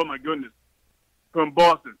 oh my goodness, from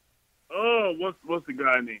Boston. Oh, what's the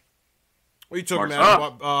guy name? What are you talking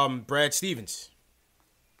about? Brad Stevens.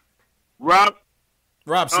 Rob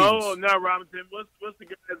Stevens. Oh, not Robinson. What's the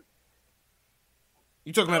guy?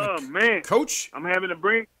 You talking about the man, coach? I'm having a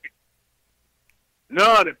brain.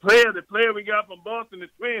 No, the player we got from Boston, the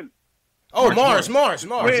Twins. Oh, Morris.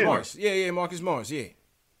 Yeah, Marcus Morris. Yeah.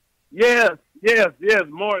 Yes,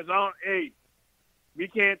 Morris. Hey, we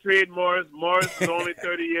can't trade Morris. Morris is only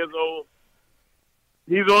 30 years old.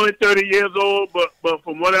 He's only 30 years old, but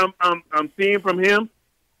from what I'm seeing from him,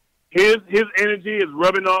 his energy is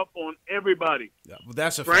rubbing off on everybody. Yeah, well,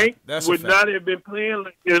 that's a Frank fact. That's would not have been playing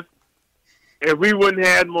like this if we wouldn't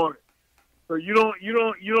have had Morris. So you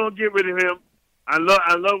don't get rid of him. I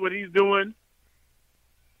love what he's doing,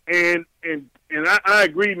 and I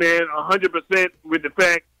agree, man, 100% with the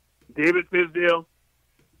fact David Fizdale.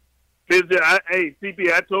 Hey,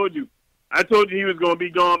 CP, I told you he was going to be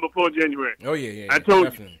gone before January. Oh yeah. I told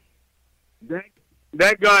definitely. you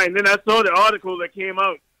that guy, and then I saw the article that came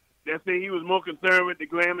out that said he was more concerned with the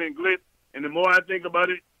glamour and glitz. And the more I think about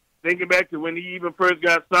it, thinking back to when he even first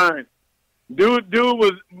got signed, dude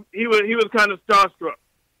was kind of starstruck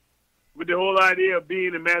with the whole idea of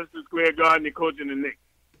being in Madison Square Garden and coaching the Knicks.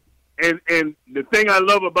 And the thing I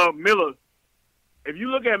love about Miller, if you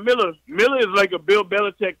look at Miller is like a Bill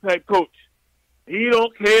Belichick type coach. He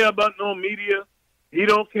don't care about no media. He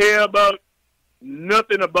don't care about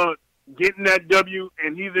nothing about getting that W,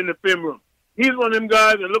 and he's in the film room. He's one of them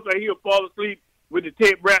guys that look like he'll fall asleep with the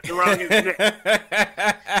tape wrapped around his neck.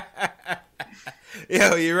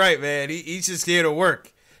 Yo, you're right, man. He's just here to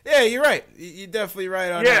work. Yeah, you're right. You're definitely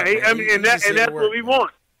right on that. Yeah, that's what we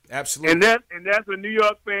want. Absolutely. And that's what New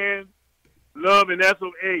York fans love, and that's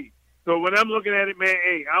what, hey. So when I'm looking at it, man,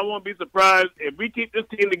 hey, I won't be surprised if we keep this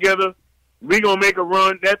team together. We gonna make a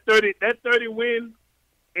run. That 30 win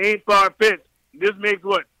ain't far fetched. This makes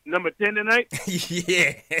what, number 10 tonight?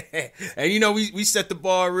 Yeah. And we set the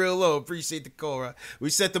bar real low. Appreciate the call, right? We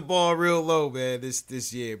set the bar real low, man,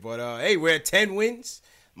 this year. But hey, we're at 10 wins.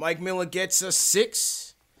 Mike Miller gets us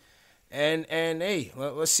 6. And hey,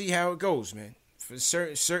 let's see how it goes, man.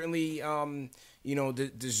 Certainly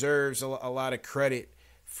deserves a lot of credit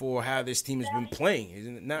for how this team has been playing.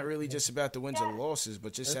 It's not really just about the wins and losses,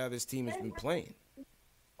 but just how this team has been playing.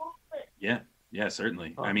 Yeah,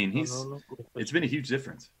 certainly. I mean, it's been a huge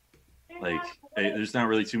difference. Like, there's not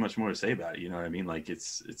really too much more to say about it. You know what I mean? Like,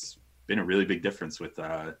 it's been a really big difference with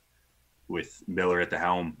Miller at the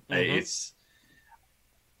helm. Mm-hmm.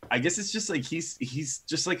 I guess it's just like he's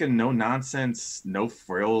just like a no nonsense, no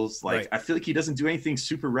frills. Like, right. I feel like he doesn't do anything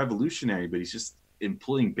super revolutionary, but he's just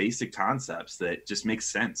employing basic concepts that just make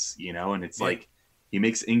sense, and it's like he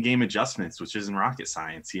makes in-game adjustments, which isn't rocket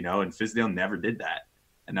science, and Fizdale never did that.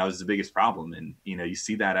 And that was the biggest problem. And, you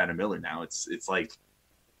see that out of Miller now. It's like,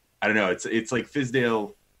 I don't know. It's like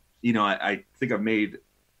Fizdale, I think I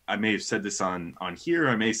may have said this on here.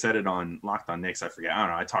 I may have said it on Locked on Knicks. I forget. I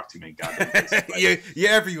don't know. I talk too many goddamn places.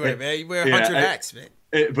 You're everywhere, man. You wear 100 hats, man.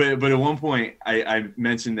 But at one point I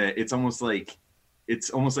mentioned that it's almost like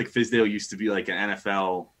Fizdale used to be like an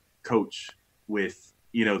NFL coach with,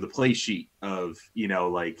 the play sheet of, a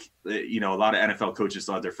lot of NFL coaches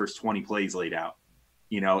still have their first 20 plays laid out,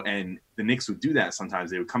 and the Knicks would do that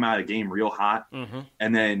sometimes. They would come out of the game real hot, mm-hmm.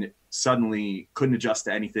 and then suddenly couldn't adjust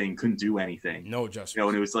to anything, couldn't do anything. No adjustment.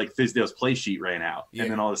 And it was like Fizdale's play sheet ran out, and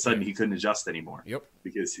then all of a sudden he couldn't adjust anymore. Yep.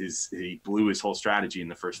 Because he blew his whole strategy in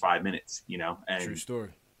the first 5 minutes, And true story.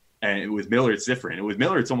 And with Miller, it's different. And with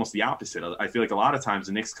Miller, it's almost the opposite. I feel like a lot of times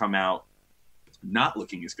the Knicks come out not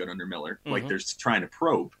looking as good under Miller. Mm-hmm. Like they're trying to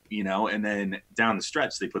probe, and then down the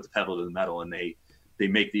stretch, they put the pedal to the metal and they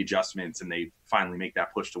make the adjustments and they finally make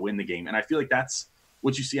that push to win the game. And I feel like that's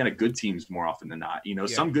what you see out of good teams more often than not.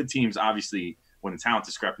 Some good teams obviously when the talent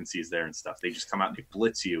discrepancy is there and stuff. They just come out and they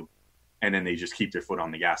blitz you, and then they just keep their foot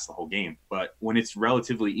on the gas the whole game. But when it's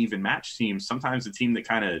relatively even match teams, sometimes the team that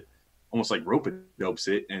kind of almost like rope-a-dopes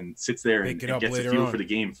it and sits there and gets a feel for the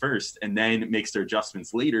game first, and then makes their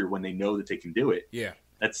adjustments later when they know that they can do it. Yeah.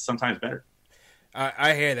 That's sometimes better.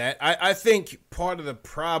 I hear that. I think part of the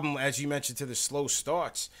problem, as you mentioned, to the slow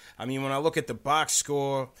starts, I mean, when I look at the box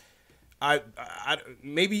score,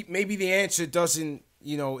 maybe the answer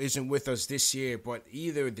isn't with us this year, but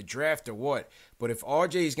either the draft or what. But if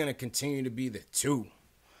RJ is going to continue to be the 2,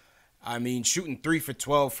 I mean, shooting 3 for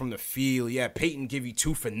 12 from the field. Yeah, Peyton give you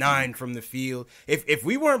 2 for 9 from the field. If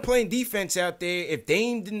we weren't playing defense out there, if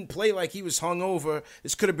Dame didn't play like he was hungover,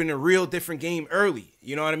 this could have been a real different game early.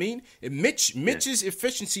 You know what I mean? Mitch's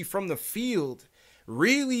efficiency from the field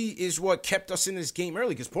really is what kept us in this game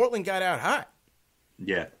early because Portland got out hot.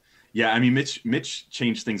 Yeah. Yeah, I mean, Mitch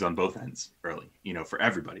changed things on both ends early, for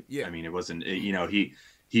everybody. Yeah. I mean, it wasn't,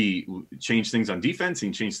 he changed things on defense. He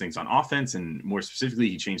changed things on offense. And more specifically,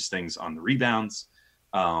 he changed things on the rebounds.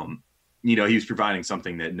 He was providing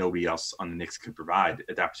something that nobody else on the Knicks could provide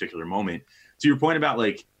at that particular moment. To your point about,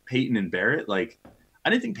 like, Peyton and Barrett, like, I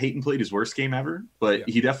didn't think Peyton played his worst game ever, but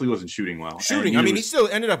he definitely wasn't shooting well. He still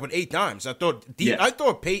ended up with 8 dimes. I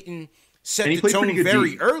thought Peyton set the tone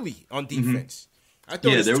very early on defense. I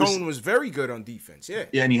thought his tone was very good on defense. Yeah.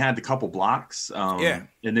 Yeah, and he had the couple blocks.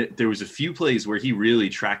 And there was a few plays where he really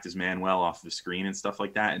tracked his man well off the screen and stuff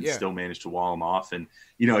like that and still managed to wall him off. And,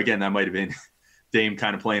 again, that might have been Dame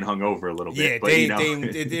kind of playing hungover a little bit. Yeah, Dame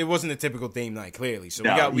it wasn't a typical Dame night, clearly. So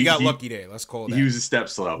we got lucky there. Let's call it that. He was a step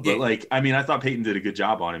slow. But, I thought Peyton did a good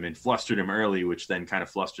job on him and flustered him early, which then kind of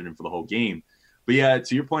flustered him for the whole game. But, yeah,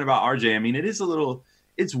 to your point about RJ, I mean, it is a little –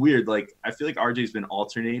 it's weird. Like, I feel like RJ's been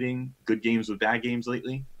alternating good games with bad games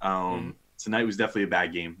lately. Tonight was definitely a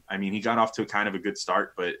bad game. I mean, he got off to a good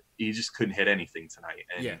start, but he just couldn't hit anything tonight.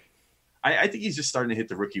 And I think he's just starting to hit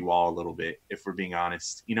the rookie wall a little bit, if we're being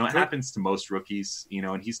honest. It happens to most rookies,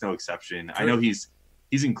 and he's no exception. I know he's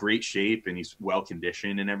in great shape and he's well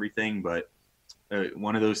conditioned and everything, but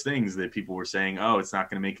one of those things that people were saying, oh, it's not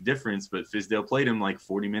going to make a difference, but Fizdale played him like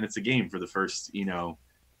 40 minutes a game for the first,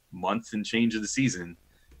 month and change of the season.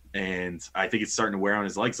 And I think it's starting to wear on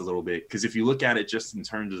his legs a little bit. Because if you look at it just in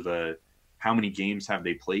terms of how many games have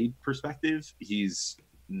they played perspective, he's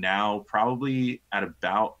now probably at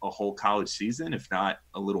about a whole college season, if not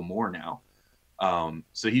a little more now.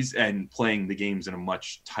 So he's playing the games in a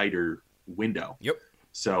much tighter window. Yep.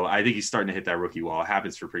 So I think he's starting to hit that rookie wall. It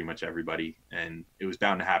happens for pretty much everybody. And it was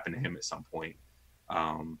bound to happen to him at some point.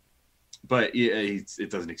 But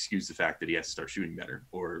it doesn't excuse the fact that he has to start shooting better.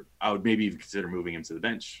 Or I would maybe even consider moving him to the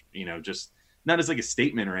bench, just not as like a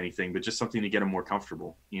statement or anything, but just something to get him more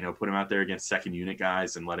comfortable. Put him out there against second unit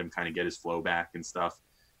guys and let him kind of get his flow back and stuff.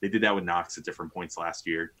 They did that with Knox at different points last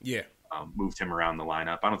year. Yeah. Moved him around the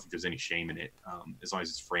lineup. I don't think there's any shame in it as long as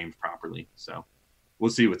it's framed properly. So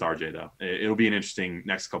we'll see with RJ, though. It'll be an interesting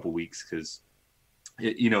next couple weeks because,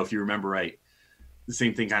 if you remember right, the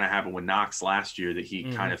same thing kind of happened with Knox last year, that he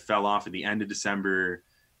kind of fell off at the end of December,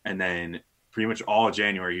 and then pretty much all of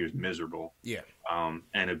January he was miserable. Yeah.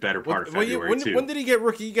 And a better part of February too. When did he get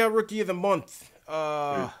rookie? He got rookie of the month.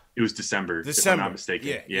 It was December, if I'm not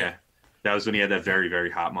mistaken. Yeah. That was when he had that very,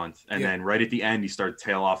 very hot month. And then right at the end, he started to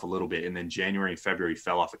tail off a little bit. And then January and February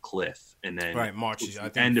fell off a cliff. And then March, I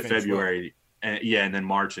think end of February. Well. And then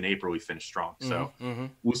March and April, he finished strong. So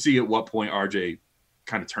we'll see at what point RJ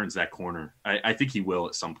kind of turns that corner. I think he will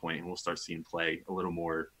at some point, and we'll start seeing play a little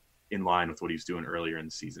more in line with what he was doing earlier in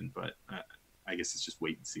the season. But I guess it's just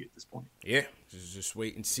wait and see at this point. Yeah, just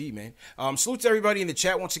wait and see, man. Salute to everybody in the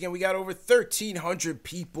chat. Once again, we got over 1,300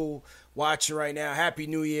 people watching right now. Happy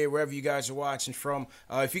New Year, wherever you guys are watching from.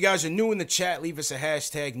 If you guys are new in the chat, leave us a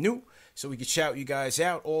hashtag new so we can shout you guys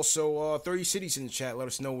out. Also, 30 cities in the chat. Let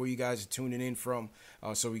us know where you guys are tuning in from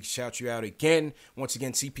so we can shout you out again. Once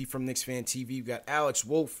again, CP from Knicks Fan TV. We've got Alex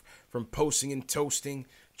Wolf from Posting and Toasting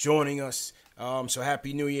joining us. So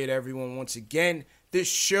happy New Year to everyone once again. This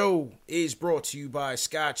show is brought to you by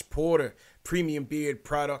Scotch Porter Premium Beard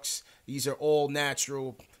Products. These are all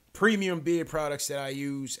natural premium beard products that I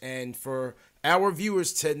use. And for our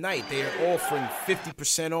viewers tonight, they are offering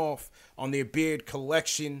 50% off on their beard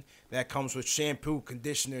collection. That comes with shampoo,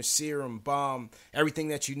 conditioner, serum, balm, everything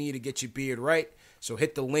that you need to get your beard right. So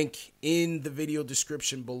hit the link in the video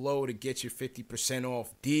description below to get your 50%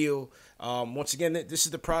 off deal. Once again, this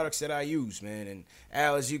is the products that I use, man. And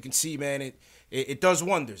Al, as you can see, man, it does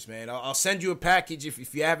wonders, man. I'll send you a package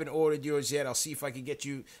if you haven't ordered yours yet. I'll see if I can get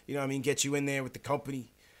you, get you in there with the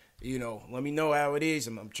company. Let me know how it is.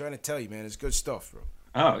 I'm trying to tell you, man, it's good stuff, bro.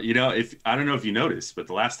 Oh, if I don't know if you noticed, but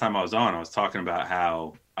the last time I was on, I was talking about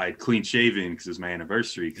how I had clean shaven because it was my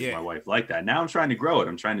anniversary because my wife liked that. Now I'm trying to grow it.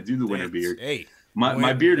 I'm trying to do the winter beard. Hey,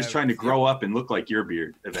 my beard is trying to grow up and look like your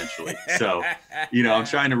beard eventually. So, I'm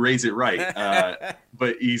trying to raise it right.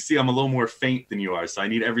 But you see, I'm a little more faint than you are, so I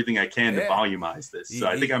need everything I can to volumize this. So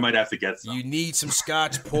I think I might have to get some. You need some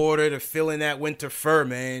Scotch Porter to fill in that winter fur,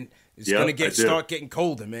 man. It's gonna start getting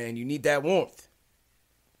colder, man. You need that warmth.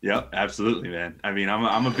 Yep, absolutely, man. I mean,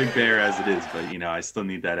 I'm a big bear as it is, but I still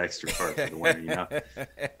need that extra fur for the winter.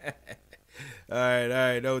 All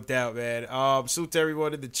right, no doubt, man. Salute to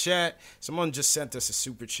everyone in the chat. Someone just sent us a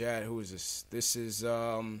super chat. Who is this? This is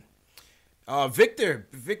Victor.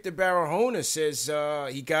 Victor Barahona says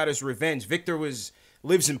he got his revenge. Victor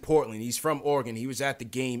lives in Portland. He's from Oregon. He was at the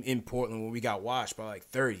game in Portland when we got washed by like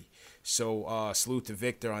 30. So salute to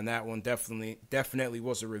Victor on that one. Definitely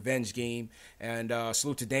was a revenge game. And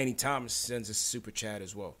salute to Danny Thomas, sends us a super chat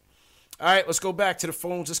as well. All right, let's go back to the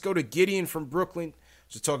phones. Let's go to Gideon from Brooklyn.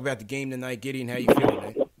 Let's talk about the game tonight. Gideon, how you feeling,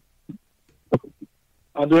 man?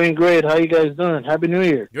 I'm doing great. How you guys doing? Happy New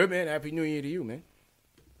Year. Good, man. Happy New Year to you, man.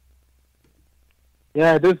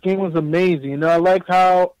 Yeah, this game was amazing. I liked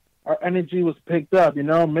how our energy was picked up.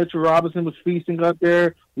 Mitchell Robinson was feasting up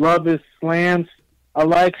there. Love his slams. I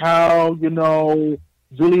like how,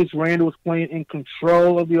 Julius Randle was playing in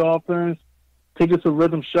control of the offense, taking some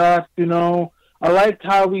rhythm shots, I liked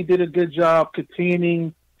how we did a good job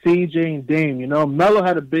containing CJ and Dame. Melo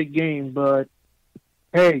had a big game, but,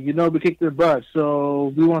 hey, we kicked their butt.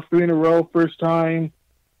 So we won 3 in a row, first time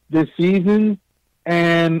this season.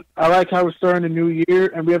 And I like how we're starting the new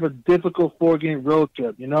year, and we have a difficult 4-game road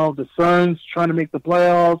trip. The Suns trying to make the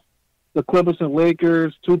playoffs, the Clippers and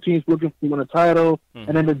Lakers, 2 teams looking to win a title,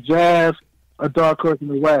 and then the Jazz, a dark horse in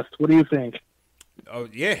the West. What do you think? Oh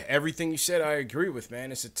yeah, everything you said I agree with,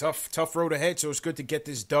 man. It's a tough road ahead, so it's good to get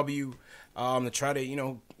this W to try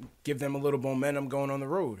to give them a little momentum going on the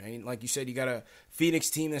road. And like you said, you got a Phoenix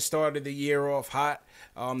team that started the year off hot.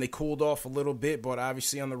 They cooled off a little bit, but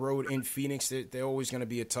obviously on the road in Phoenix, they're always going to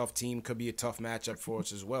be a tough team. Could be a tough matchup for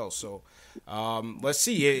us as well. So let's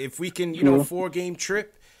see if we can 4-game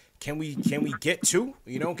trip. Can we get 2?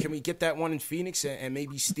 Can we get that one in Phoenix and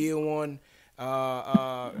maybe steal one?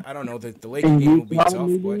 I don't know. The Lakers game will be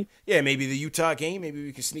tough, but yeah, maybe the Utah game. Maybe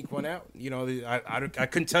we can sneak one out. I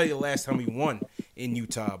couldn't tell you the last time we won in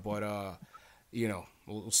Utah, but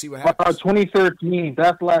we'll see what happens. 2013.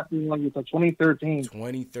 That's the last thing we won. 2013.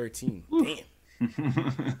 2013.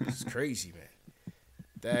 Damn, it's crazy, man.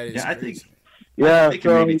 That is crazy. I think they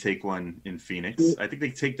can maybe take one in Phoenix. I think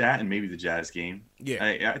they take that and maybe the Jazz game.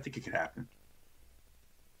 Yeah, I think it could happen.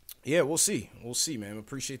 Yeah, we'll see. We'll see, man.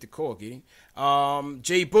 Appreciate the call, Giddy.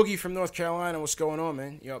 Jay Boogie from North Carolina. What's going on,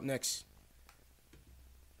 man? You're up next.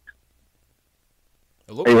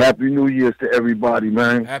 Hello? Hey, Happy New Year to everybody,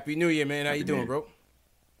 man. Happy New Year, man. How you doing, bro?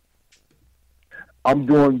 I'm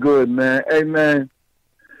doing good, man. Hey, man,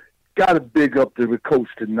 got to big up to the coach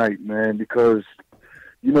tonight, man, because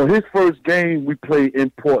his first game we played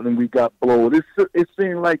in Portland, we got blowed. It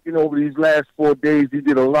seemed like, over these last 4 days, he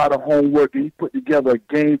did a lot of homework, and he put together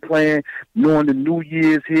a game plan, knowing the New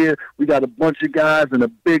Year's here. We got a bunch of guys in a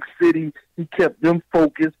big city. He kept them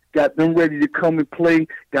focused, got them ready to come and play,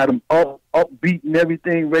 got them upbeat and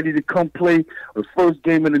everything, ready to come play. The first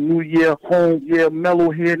game of the new year, home,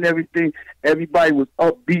 Melo here and everything. Everybody was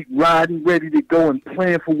upbeat, riding, ready to go and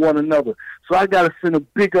playing for one another. So I got to send a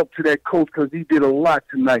big up to that coach because he did a lot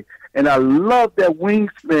tonight. And I love that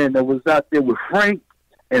wingspan that was out there with Frank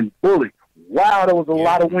and Bullock. Wow, there was a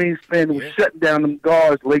lot of wingspan that was shutting down them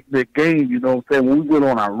guards late in the game, when we went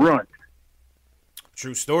on our run.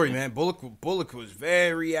 True story, man. Bullock was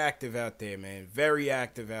very active out there, man. Very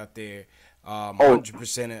active out there.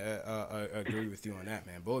 100% agree with you on that,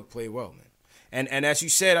 man. Bullock played well, man. And as you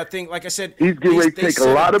said, I think, like I said, he's getting ready to take a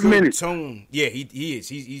lot of minutes. Tone. Yeah, he is.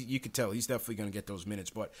 You could tell he's definitely going to get those minutes.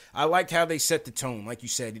 But I liked how they set the tone. Like you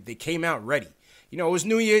said, they came out ready. It was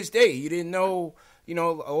New Year's Day. You didn't know.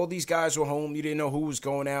 All these guys were home. You didn't know who was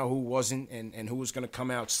going out, who wasn't, and who was going to come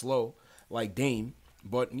out slow, like Dame.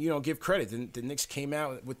 But, give credit. The Knicks came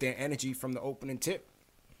out with their energy from the opening tip.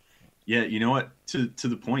 Yeah, you know what? To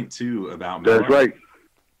the point, too, about Melo. That's right.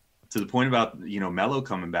 To the point about, Melo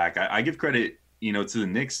coming back, I give credit, to the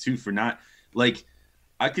Knicks, too, for not – like,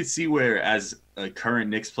 I could see where, as a current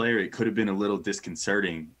Knicks player, it could have been a little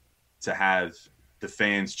disconcerting to have the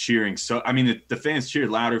fans cheering. So, I mean, the fans cheered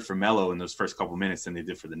louder for Melo in those first couple minutes than they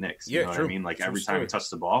did for the Knicks. You know what I mean? Like, every time he touched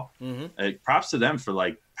the ball. Mm-hmm. Props to them for,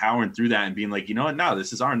 like, powering through that and being like, you know what? No,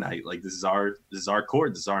 this is our night. Like, this is our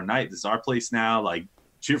court. This is our night. This is our place now. Like,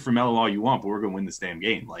 cheer for Melo all you want, but we're going to win this damn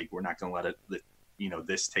game. Like, we're not going to let it,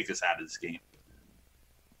 this take us out of this game.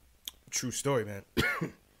 True story, man.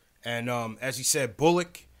 And as he said,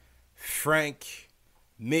 Bullock, Frank,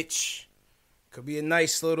 Mitch could be a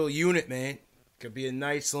nice little unit, man. Could be a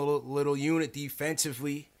nice little unit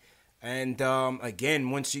defensively. And again,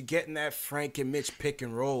 once you get in that Frank and Mitch pick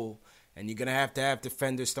and roll, and you're gonna have to have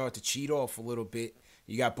defenders start to cheat off a little bit.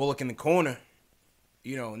 You got Bullock in the corner.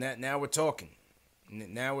 Now we're talking.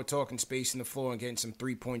 Now we're talking spacing the floor and getting some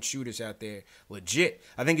 3-point shooters out there. Legit.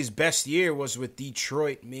 I think his best year was with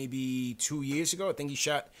Detroit maybe 2 years ago. I think he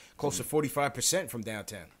shot close to 45% from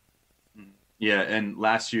downtown. Yeah, and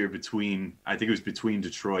last year between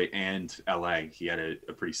Detroit and LA, he had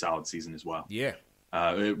a pretty solid season as well. Yeah.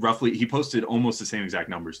 Roughly, he posted almost the same exact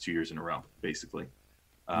numbers 2 years in a row, basically.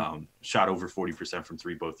 Shot over 40% from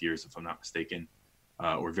three both years, if I'm not mistaken.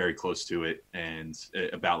 Or very close to it, and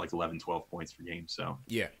about like 11, 12 points per game. So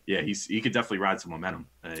yeah, he could definitely ride some momentum.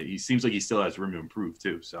 He seems like he still has room to improve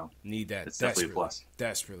too. So need that. It's definitely a plus.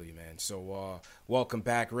 Desperately, man. So welcome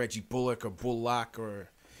back, Reggie Bullock or Bullock or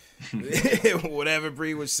whatever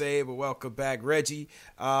Bree would say, but welcome back, Reggie.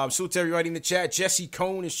 Salute to everybody in the chat. Jesse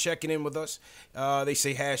Cohn is checking in with us. They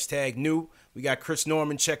say #new. We got Chris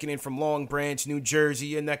Norman checking in from Long Branch, New Jersey,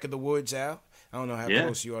 your neck of the woods, Al. I don't know how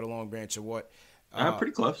close you are to Long Branch or what.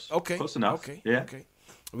 Pretty close. Okay. Close enough. Okay. Yeah. Okay.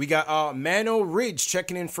 We got Mano Ridge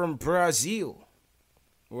checking in from Brazil.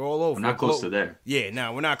 We're all over. We're not close to there. Yeah,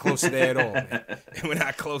 no, we're not close to there at all, man. We're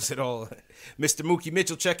not close at all. Mr. Mookie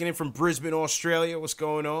Mitchell checking in from Brisbane, Australia. What's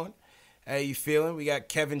going on? How you feeling? We got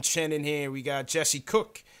Kevin Chen in here. We got Jesse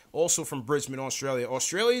Cook, also from Brisbane, Australia.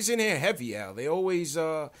 Australia's in here heavy, Al. They always,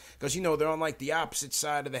 because, they're on, like, the opposite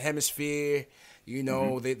side of the hemisphere.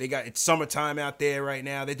 They got, it's summertime out there right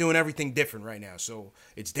now. They're doing everything different right now. So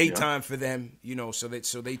it's daytime for them, so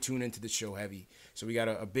they tune into the show heavy. So we got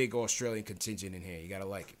a big Australian contingent in here. You got to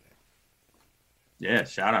like it, man. Yeah,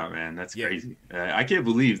 shout out, man. That's crazy. I can't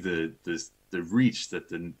believe the reach that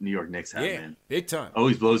the New York Knicks have, man. Big time.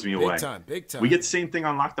 Always blows me away. Big time. We get the same thing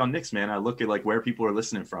on Locked On Knicks, man. I look at like where people are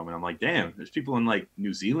listening from, and I'm like, damn, there's people in like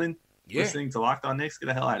New Zealand listening to Locked On Knicks. Get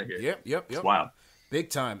the hell out of here. Yep. It's wild. Big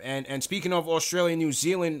time. And speaking of Australia, New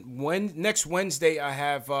Zealand, next Wednesday I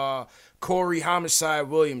have Corey Homicide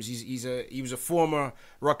Williams. He was a former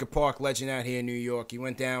Rucker Park legend out here in New York. He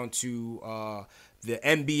went down to the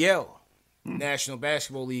NBL, National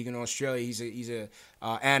Basketball League in Australia. He's a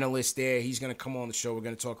analyst there. He's going to come on the show. We're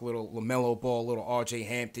going to talk a little LaMelo Ball, a little RJ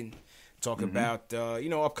Hampton, talking about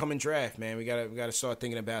upcoming draft, man. We got to start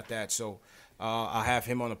thinking about that. So I'll have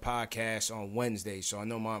him on the podcast on Wednesday, so I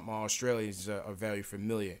know my Australians are very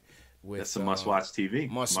familiar with. That's some must-watch TV.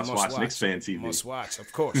 Must-watch Knicks fan TV. Must-watch,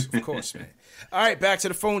 of course, man. All right, back to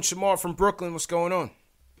the phone. Shamar from Brooklyn, what's going on?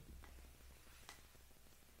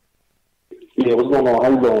 Yeah, what's going on?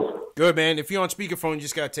 How you doing? Good, man. If you're on speakerphone, you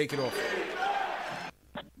just got to take it off.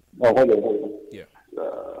 Oh, hold on. Yeah.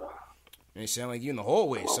 You sound like you in the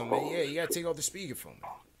hallway or something. Yeah, you got to take off the speakerphone,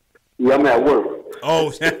 man. Yeah, I'm at work.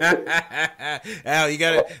 Oh, Al, you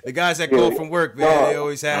got it. The guys that call from work, man, they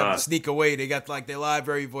always have sneak away. They got like their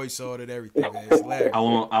library voice on and everything, man. It's hilarious. I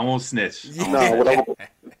won't snitch. What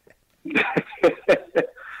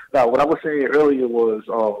I was saying earlier was,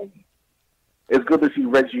 it's good to see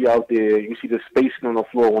Reggie out there. You see the spacing on the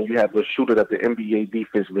floor when you have a shooter that the NBA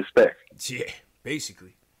defense respects. Yeah,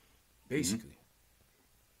 basically.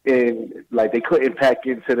 And like they couldn't pack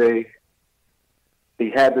in today. They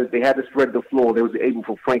had to spread the floor. They was able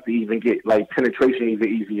for Frank to even get like penetration even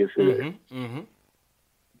easier.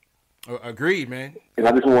 Agreed, man. And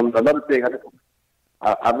I just want another thing.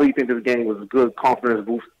 I really think this game was a good confidence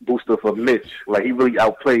booster for Mitch. Like he really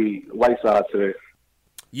outplayed Whiteside today.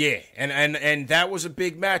 Yeah, and that was a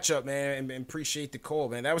big matchup, man. And appreciate the call,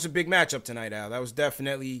 man. That was a big matchup tonight, Al. That was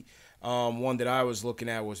definitely one that I was looking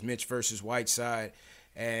at was Mitch versus Whiteside.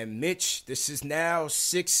 And Mitch, this is now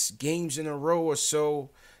 6 games in a row or so.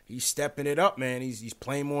 He's stepping it up, man. He's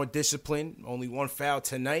playing more disciplined. Only 1 foul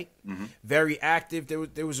tonight. Very active.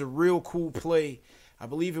 There was a real cool play. I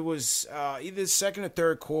believe it was either the second or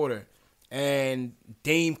third quarter. And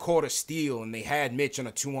Dame caught a steal, and they had Mitch on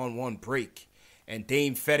a 2-on-1 break. And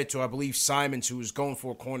Dame fed it to, I believe, Simons, who was going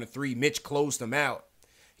for a corner 3. Mitch closed him out.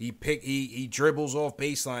 He dribbles off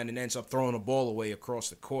baseline and ends up throwing the ball away across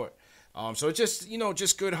the court. So it's just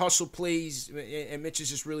good hustle plays, and Mitch is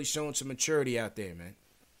just really showing some maturity out there, man.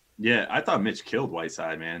 Yeah, I thought Mitch killed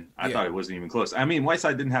Whiteside, man. I thought it wasn't even close. I mean,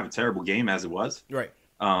 Whiteside didn't have a terrible game as it was. Right.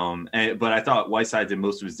 But I thought Whiteside did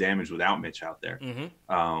most of his damage without Mitch out there.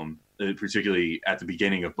 Particularly at the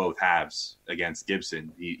beginning of both halves against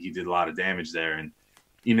Gibson. He did a lot of damage there. And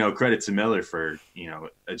credit to Miller for,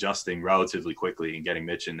 adjusting relatively quickly and getting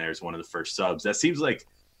Mitch in there as one of the first subs. That seems like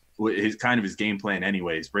his game plan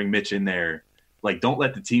anyways. Bring Mitch in there. Like, don't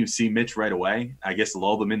let the team see Mitch right away. I guess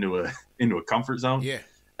lull them into a comfort zone. Yeah.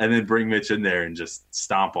 And then bring Mitch in there and just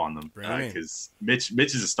stomp on them. Because Mitch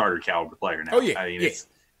is a starter caliber player now. Oh, yeah. I mean,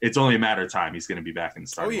 it's only a matter of time. He's going to be back in the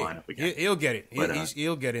starting lineup again. He'll get it.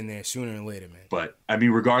 He'll get in there sooner than later, man. But, I mean,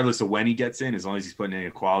 regardless of when he gets in, as long as he's putting in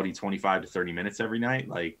a quality 25 to 30 minutes every night,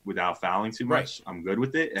 like, without fouling too much, I'm good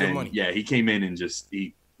with it. And, he came in and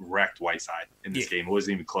he wrecked Whiteside in this game. It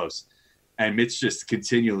wasn't even close. And Mitch just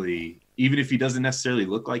continually, even if he doesn't necessarily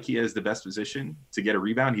look like he has the best position to get a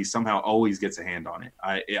rebound, he somehow always gets a hand on it.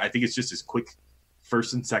 I think it's just his quick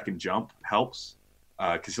first and second jump helps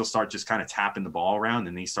because he'll start just kind of tapping the ball around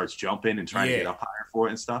and then he starts jumping and trying to get up higher for it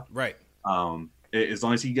and stuff. Right. As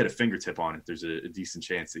long as he can get a fingertip on it, there's a decent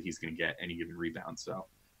chance that he's going to get any given rebound. So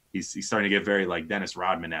he's starting to get very like Dennis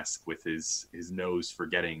Rodman-esque with his nose for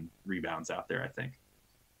getting rebounds out there, I think.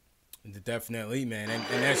 Definitely, man.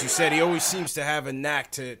 And as you said, he always seems to have a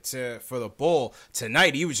knack for the ball.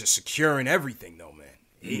 Tonight, he was just securing everything, though, man.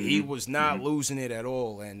 He was not losing it at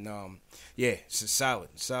all. And, it's a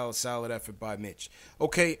solid effort by Mitch.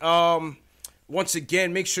 Okay, once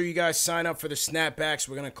again, make sure you guys sign up for the snapbacks.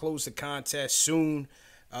 We're going to close the contest soon.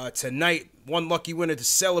 Tonight, one lucky winner to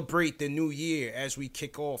celebrate the new year as we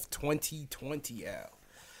kick off 2020, Al.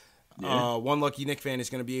 Yeah. One lucky Knicks fan is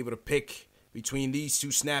going to be able to pick between these two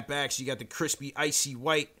snapbacks. You got the crispy icy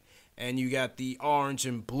white and you got the orange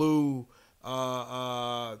and blue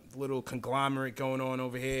little conglomerate going on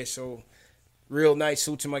over here. So real nice.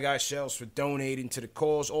 Salute to my guy Shells for donating to the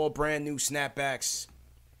cause. All brand new snapbacks,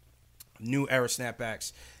 new era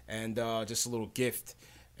snapbacks, and just a little gift,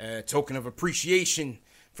 token of appreciation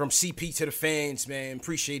from CP to the fans, man.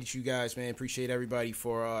 Appreciate you guys, man. Appreciate everybody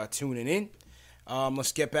for tuning in.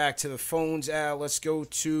 Let's get back to the phones, Al. Let's go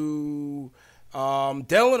to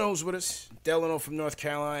Delano's with us. Delano from North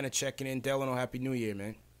Carolina checking in. Delano, Happy New Year,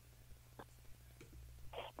 man.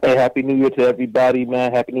 Hey, Happy New Year to everybody,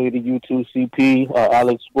 man. Happy New Year to you too, CP.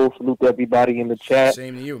 Alex Wolf, salute to everybody in the chat.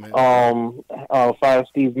 Same to you, man. Fire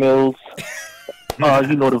Steve Mills.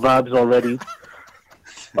 You know the vibes already.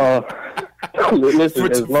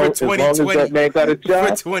 Listen, as long as that man got a job.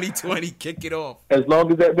 For 2020, kick it off. As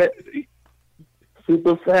long as that man...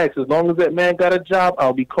 Super facts. As long as that man got a job,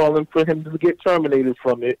 I'll be calling for him to get terminated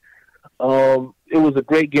from it. It was a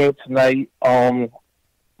great game tonight.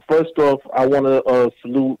 First off, I want to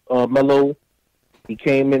salute Melo. He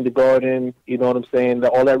came in the Garden. You know what I'm saying?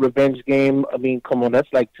 All that revenge game. I mean, come on,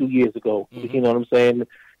 that's like 2 years ago. Mm-hmm. You know what I'm saying?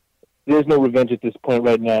 There's no revenge at this point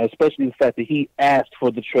right now, especially the fact that he asked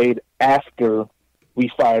for the trade after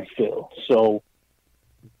we fired Phil. So,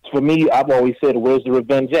 for me, I've always said, where's the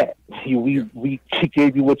revenge at? We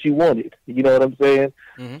gave you what you wanted. You know what I'm saying?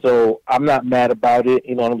 Mm-hmm. So I'm not mad about it.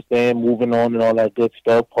 You know what I'm saying? Moving on and all that good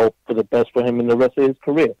stuff. Hope for the best for him in the rest of his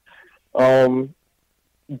career.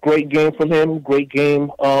 Great game from him. Great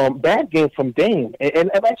game. Bad game from Dame.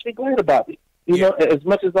 And I'm actually glad about it. You know, as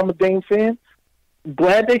much as I'm a Dame fan,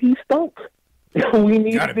 glad that he stunk. We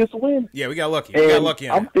needed this win. Yeah, we got lucky.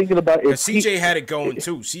 I'm thinking about it. CJ had it going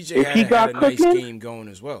too. CJ had a nice game going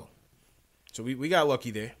as well. So we got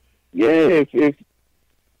lucky there. Yeah,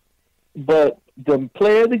 but the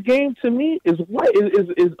player of the game to me is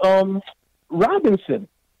Robinson.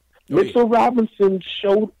 Mitchell Robinson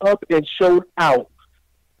showed up and showed out.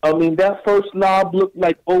 I mean, that first lob looked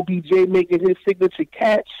like OBJ making his signature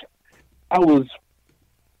catch. I was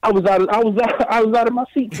out of my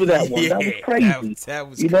seat for that one. That was crazy. That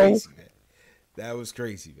was crazy, man. That was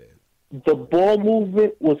crazy, man. The ball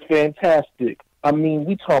movement was fantastic. I mean,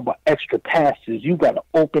 we talk about extra passes. You got an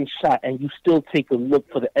open shot, and you still take a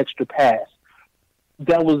look for the extra pass.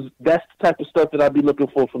 That's the type of stuff that I'd be looking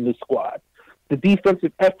for from this squad. The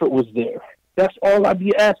defensive effort was there. That's all I'd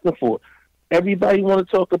be asking for. Everybody want to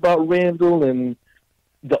talk about Randall and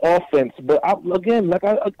the offense, but I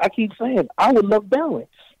keep saying, I would love balance.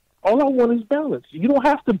 All I want is balance. You don't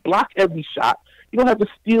have to block every shot. You don't have to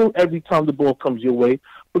steal every time the ball comes your way.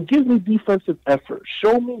 But give me defensive effort.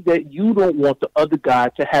 Show me that you don't want the other guy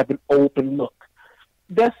to have an open look.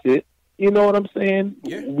 That's it. You know what I'm saying?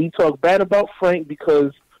 Yeah. We talk bad about Frank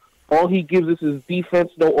because all he gives us is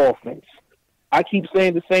defense, no offense. I keep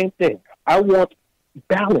saying the same thing. I want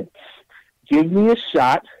balance. Give me a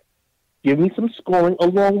shot. Give me some scoring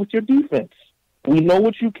along with your defense. We know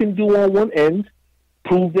what you can do on one end.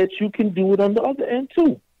 Prove that you can do it on the other end,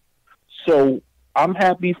 too. So I'm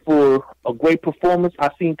happy for a great performance.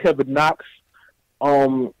 I've seen Kevin Knox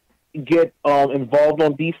get involved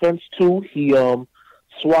on defense, too. He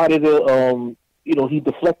swatted he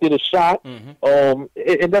deflected a shot. And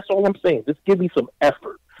that's all I'm saying. Just give me some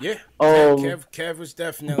effort. Yeah. Kev was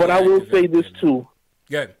definitely. But I will say this too.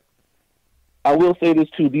 Good. I will say this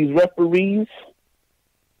too. These referees,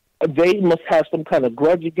 they must have some kind of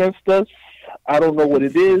grudge against us. I don't know what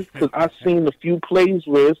it is, because I've seen a few plays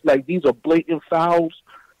where it's like these are blatant fouls.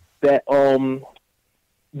 That one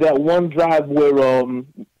drive where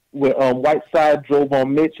Whiteside drove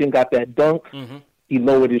on Mitch and got that dunk. He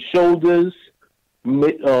lowered his shoulders.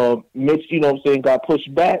 Mitch, got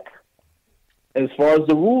pushed back. As far as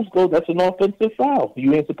the rules go, that's an offensive foul.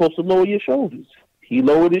 You ain't supposed to lower your shoulders. He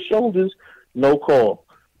lowered his shoulders, no call.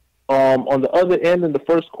 On the other end, in the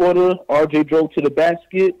first quarter, RJ drove to the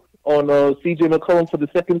basket on CJ McCollum for the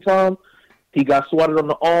second time. He got swatted on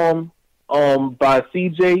the arm by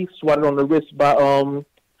CJ, swatted on the wrist by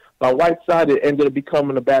Whiteside. It ended up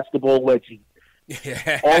becoming a basketball wedgie.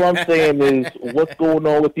 All I'm saying is, what's going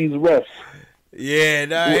on with these refs?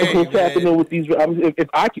 Yeah, what's happening with these?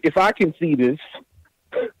 If I can see this,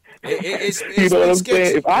 it's you know what I'm sketchy.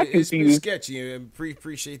 saying? If I can see this, sketchy.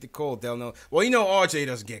 Appreciate the call, Delno. Well, RJ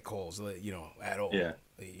doesn't get calls, at all. Yeah,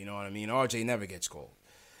 you know what I mean. RJ never gets called.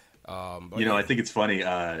 I think it's funny.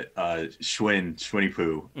 Schwinny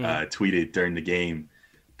Poo tweeted during the game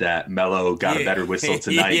that Melo got a better whistle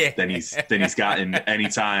tonight than he's gotten any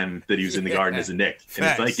time that he was in the Garden as a Knick. And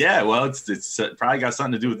it's like, it's probably got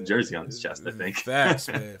something to do with the jersey on his chest, I think. Facts,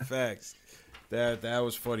 man. Facts. That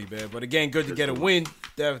was funny, man. But again, good to get a win.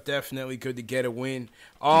 Definitely good to get a win.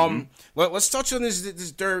 Let's touch on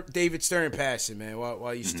this David Stern passing, man,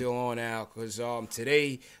 while you're still on out, because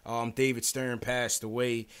today David Stern passed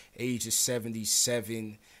away, age of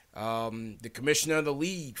 77. The commissioner of the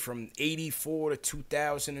league from 84 to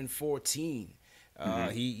 2014.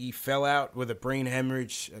 He fell out with a brain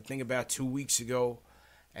hemorrhage, I think about 2 weeks ago,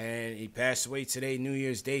 and he passed away today, New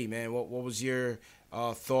Year's Day, man. What was your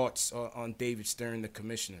thoughts on David Stern, the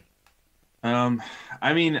commissioner?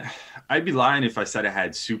 I mean, I'd be lying if I said I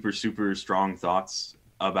had super, super strong thoughts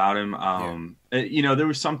about him. There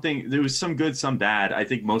was some good, some bad. I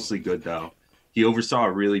think mostly good, though. He oversaw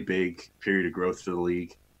a really big period of growth for the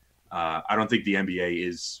league. I don't think the NBA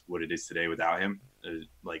is what it is today without him,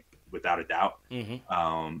 without a doubt.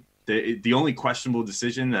 The only questionable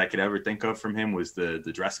decision that I could ever think of from him was the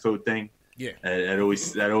dress code thing. Yeah,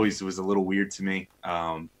 that always was a little weird to me.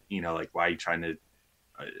 Why are you trying to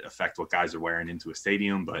affect what guys are wearing into a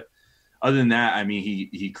stadium? But other than that, I mean,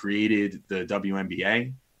 he created the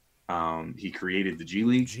WNBA. He created the G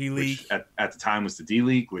League, which at the time was the D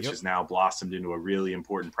League, which has now blossomed into a really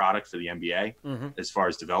important product for the NBA. As far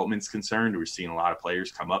as development's concerned, we're seeing a lot of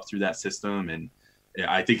players come up through that system, and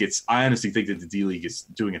I honestly think that the D League is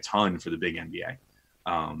doing a ton for the big NBA.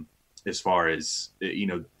 As far as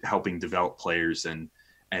helping develop players and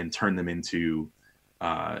turn them into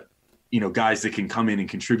guys that can come in and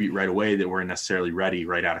contribute right away that weren't necessarily ready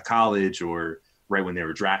right out of college or right when they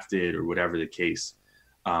were drafted or whatever the case.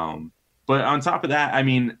 But on top of that, I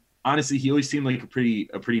mean, honestly, he always seemed like a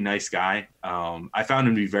pretty nice guy. I found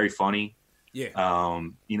him to be very funny. Yeah.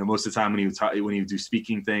 Most of the time when he would do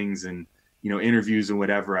speaking things and interviews and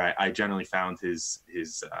whatever, I generally found his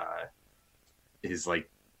like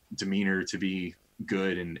demeanor to be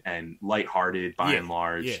good and lighthearted by and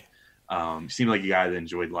large. Seemed like a guy that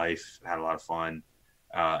enjoyed life, had a lot of fun,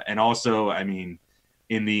 and also, I mean,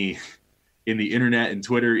 in the internet and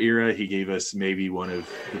Twitter era, he gave us maybe one of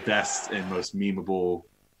the best and most memeable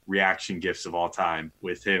reaction gifs of all time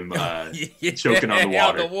with him choking on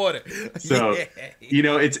the water. So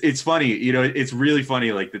it's funny. It's really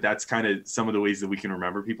funny. Like that's kind of some of the ways that we can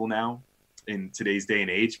remember people now in today's day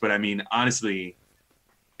and age. But I mean, honestly,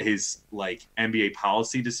 his like NBA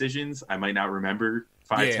policy decisions, I might not remember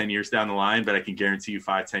 5-10 years down the line, but I can guarantee you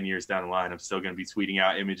 5-10 years down the line, I'm still going to be tweeting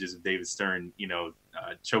out images of David Stern,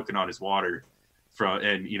 choking on his water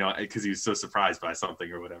because he was so surprised by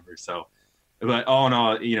something or whatever. So, but all in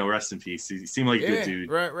all, rest in peace. He seemed like a good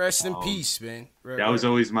dude. Rest in peace, man. That was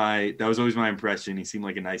always my impression. He seemed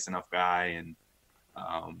like a nice enough guy, and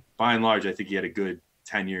by and large, I think he had a good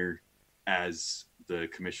tenure as the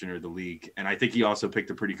commissioner of the league, and I think he also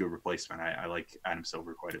picked a pretty good replacement. I like Adam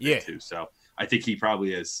Silver quite a bit too, so I think he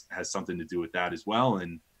probably has something to do with that as well.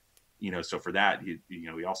 And so for that, he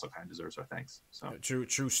also kind of deserves our thanks. So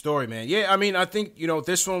true story, man. Yeah, I mean, I think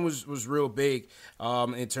this one was real big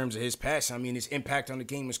in terms of his pass. I mean, his impact on the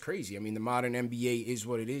game was crazy. I mean, the modern NBA is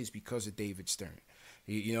what it is because of David Stern.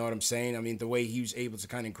 You know what I'm saying? I mean, the way he was able to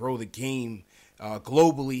kind of grow the game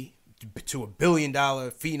globally to $1 billion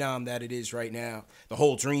phenom that it is right now, the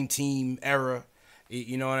whole Dream Team era,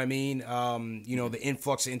 You know what I mean? The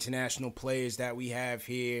influx of international players that we have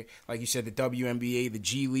here, like you said, the WNBA, the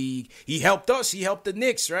G League. He helped us. He helped the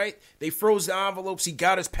Knicks, right? They froze the envelopes. He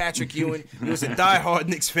got us Patrick Ewing. He was a diehard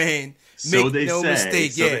Knicks fan. So Make they no say.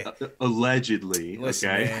 mistake, So yeah. Allegedly. Listen,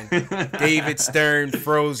 okay. man, David Stern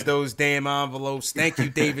froze those damn envelopes. Thank you,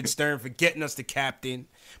 David Stern, for getting us the captain.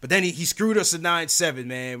 But then he screwed us at 9-7,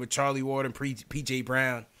 man, with Charlie Ward and P.J.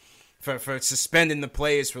 Brown for suspending the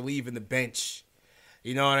players for leaving the bench.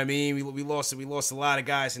 You know what I mean? We lost a lot of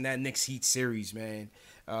guys in that Knicks Heat series, man,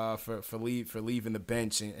 for leaving the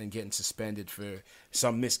bench and getting suspended for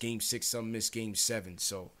some missed Game 6, some missed Game 7.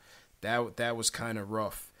 So that was kind of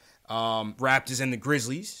rough. Raptors and the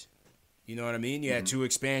Grizzlies. You know what I mean? You had two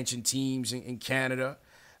expansion teams in Canada.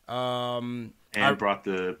 And brought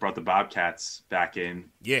the Bobcats back in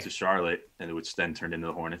to Charlotte, and which then turned into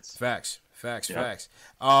the Hornets. Facts.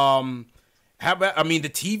 How about, the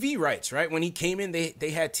TV rights, right? When he came in,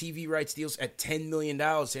 they had TV rights deals at $10 million.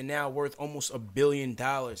 They're now worth almost $1 billion in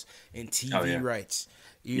TV rights.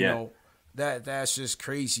 You know, that's just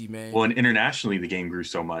crazy, man. Well, and internationally, the game grew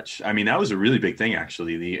so much. I mean, that was a really big thing,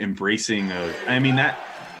 actually. The embracing of,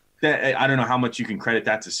 that I don't know how much you can credit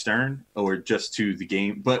that to Stern or just to the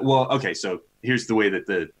game. But, okay, so here's the way that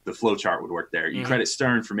the flow chart would work there. You credit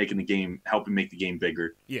Stern for helping make the game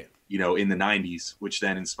bigger. Yeah. In the 90s, which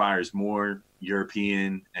then inspires more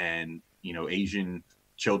European and, Asian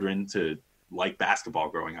children to like basketball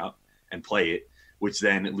growing up and play it, which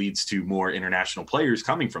then leads to more international players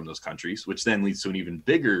coming from those countries, which then leads to an even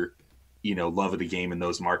bigger, love of the game in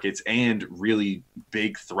those markets and really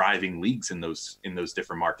big thriving leagues in those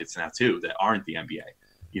different markets now too, that aren't the NBA.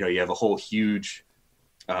 You have a whole huge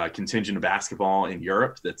contingent of basketball in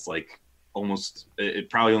Europe that's like almost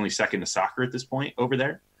probably only second to soccer at this point over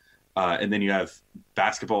there. And then you have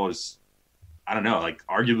basketball is, I don't know, like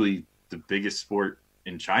arguably the biggest sport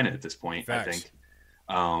in China at this point, Facts. I think.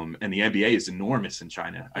 And the NBA is enormous in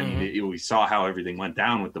China. I mean, we saw how everything went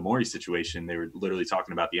down with the Morey situation. They were literally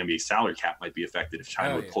talking about the NBA salary cap might be affected if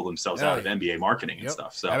China would pull themselves out of NBA marketing and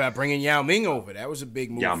stuff. So how about bringing Yao Ming over? That was a big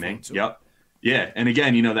move. Yao Ming, yep. Yeah, and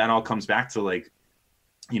again, that all comes back to like,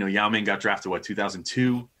 Yao Ming got drafted,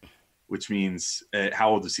 2002, which means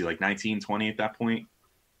how old was he? Like 19, 20 at that point?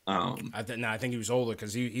 I think he was older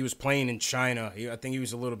because he was playing in China. I think he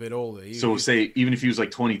was a little bit older. Say even if he was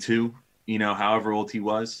like 22, however old he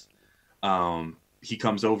was, he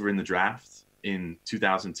comes over in the draft in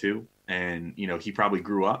 2002, and he probably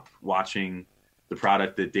grew up watching the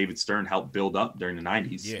product that David Stern helped build up during the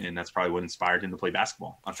 90s, and that's probably what inspired him to play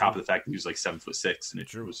basketball. On top of the fact that he was like 7'6", and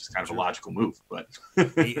it was just kind of a logical move. But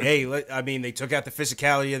hey, they took out the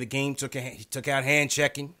physicality of the game, took out hand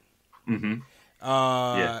checking. Mm-hmm.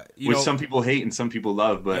 Which some people hate and some people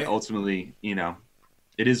love, but ultimately,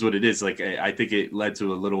 it is what it is. Like I think it led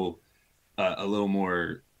to a little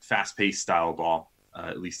more fast-paced style ball,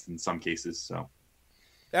 at least in some cases. So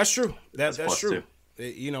that's true. That's true. Too.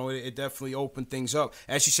 It definitely opened things up.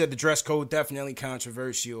 As you said, the dress code definitely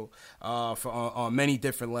controversial on many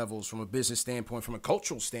different levels, from a business standpoint, from a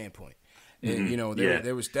cultural standpoint. And,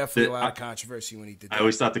 there was definitely a lot of controversy when he did that. I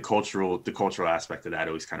always thought the cultural aspect of that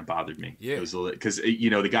always kind of bothered me. Yeah. It was because,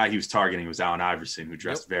 the guy he was targeting was Allen Iverson, who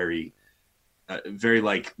dressed very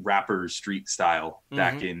like rapper street style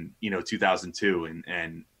back in, 2002.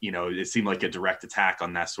 And, it seemed like a direct attack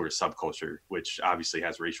on that sort of subculture, which obviously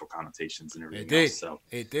has racial connotations and everything else. So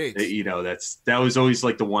it did. That was always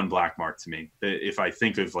like the one black mark to me. If I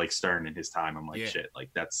think of like Stern in his time, I'm like, shit, like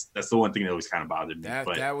that's the one thing that always kind of bothered me.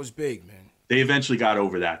 That was big, man. They eventually got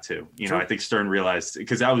over that too. I think Stern realized,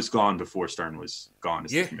 because that was gone before Stern was gone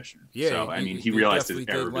as the commissioner. Yeah. So he realized his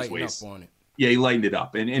error of his ways. Yeah, he lightened it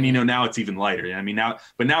up, and now it's even lighter. I mean, now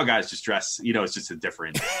guys just dress. It's just a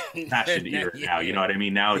different fashion era now. You know what I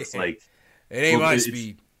mean? Now it's like it ain't my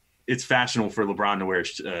speed. It's fashionable for LeBron to wear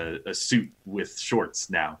a suit with shorts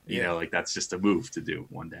now. Like that's just a move to do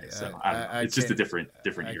one day. So it's just a different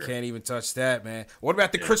era. I can't even touch that, man. What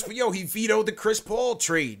about the Chris? He vetoed the Chris Paul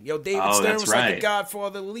trade. David Stern was like the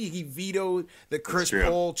godfather of the league. He vetoed the Chris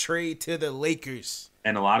Paul trade to the Lakers.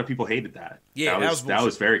 And a lot of people hated that. Yeah, that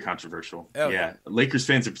was very controversial. Yeah. Lakers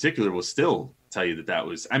fans in particular will still tell you that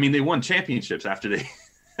was. I mean, they won championships after they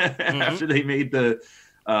after they made the.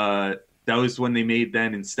 That was when they made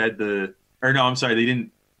then instead the. Or no, I'm sorry, they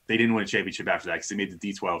didn't win a championship after that because they made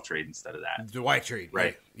the D12 trade instead of that. The white trade,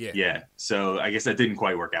 right? Yeah. So I guess that didn't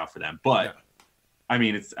quite work out for them, but. No. I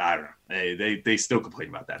mean, I don't know. They still complain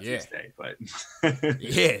about that to this day, but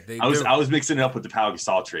I was mixing it up with the Pau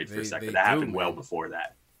Gasol trade for a second. That happened well before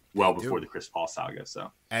that, before the Chris Paul saga. So,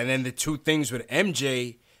 and then the two things with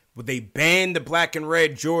MJ they banned the black and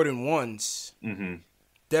red Jordan 1s. Mm-hmm.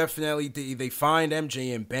 Definitely, they fined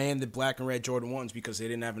MJ and banned the black and red Jordan 1s because they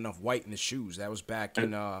didn't have enough white in the shoes. That was back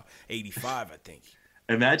in 85, I think.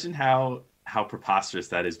 Imagine how preposterous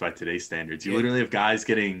that is by today's standards. You literally have guys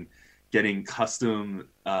getting custom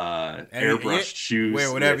airbrushed shoes.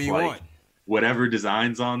 Wear whatever with, you want. Whatever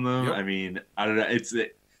designs on them. Yep. I mean, I don't know.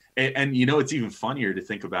 And it's even funnier to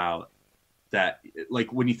think about that.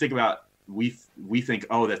 Like when you think about, we think,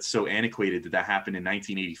 oh, that's so antiquated that happened in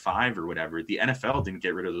 1985 or whatever. The NFL didn't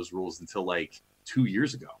get rid of those rules until like 2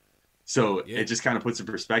 years ago. So it just kind of puts in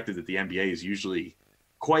perspective that the NBA is usually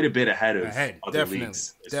quite a bit ahead of other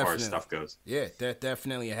leagues as far as stuff goes. Yeah, they're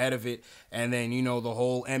definitely ahead of it. And then, the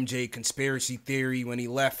whole MJ conspiracy theory when he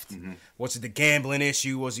left. Mm-hmm. What's it, the gambling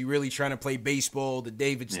issue? Was he really trying to play baseball? Did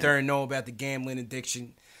David Stern know about the gambling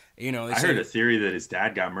addiction? I heard a theory that his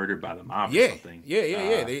dad got murdered by the mob or something.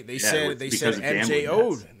 Yeah. They said MJ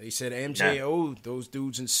owed. They said MJ owed those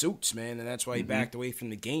dudes in suits, man, and that's why he backed away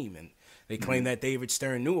from the game. And they claim that David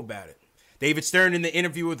Stern knew about it. David Stern in the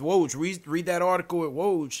interview with Woj, read that article with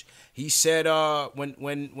Woj. He said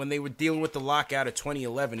when they were dealing with the lockout of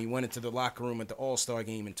 2011, he went into the locker room at the All-Star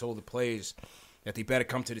game and told the players that they better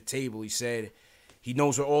come to the table. He said he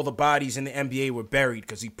knows where all the bodies in the NBA were buried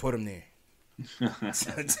because he put them there.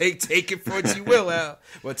 So take it for what you will, Al.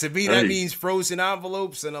 But to me, that means frozen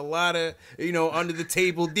envelopes and a lot of under the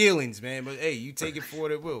table dealings, man. But hey, you take it for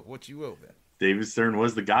what you will, man. David Stern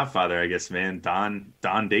was the godfather, I guess, man. Don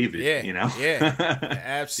David,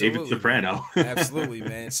 absolutely. David Soprano. Absolutely,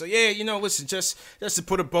 man. So, listen, just to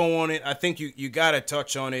put a bow on it, I think you got to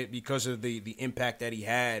touch on it because of the impact that he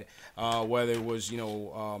had, whether it was,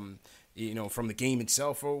 from the game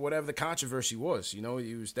itself or whatever the controversy was. He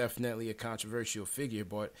was definitely a controversial figure,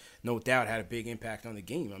 but no doubt had a big impact on the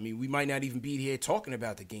game. I mean, we might not even be here talking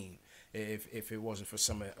about the game if it wasn't for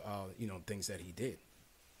some, things that he did.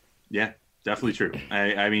 Yeah. Definitely true.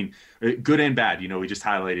 I mean, good and bad. We just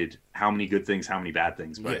highlighted how many good things, how many bad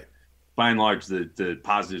things. But by and large, the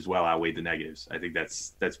positives well outweighed the negatives. I think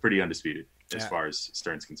that's pretty undisputed as far as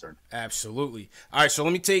Stern's concerned. Absolutely. All right, so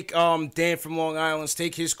let me take Dan from Long Island. Let's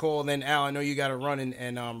take his call. Then, Al, I know you got to run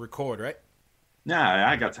and record, right? Nah,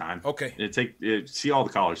 I got time. Okay. See all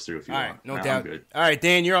the callers through if you want. All right, no doubt. I'm good. All right,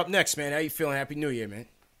 Dan, you're up next, man. How you feeling? Happy New Year, man.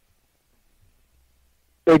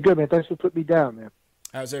 Hey, good, man. Thanks for putting me down, man.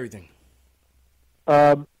 How's everything?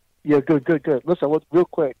 Yeah, good. Listen, real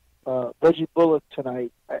quick, Reggie Bullock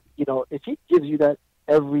tonight. If he gives you that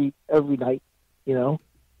every night,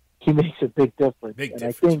 he makes a big difference.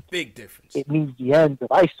 I think big difference. It means the end of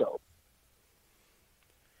ISO.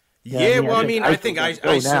 Yeah, I think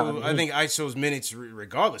ISO's minutes,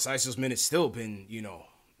 regardless, ISO's minutes still been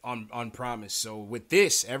on promise. So with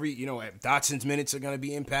this, Dotson's minutes are going to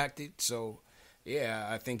be impacted. So. Yeah,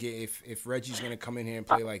 I think if Reggie's going to come in here and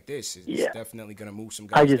play like this, it's definitely going to move some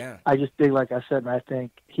guys down. I just think, like I said, man, I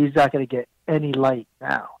think he's not going to get any light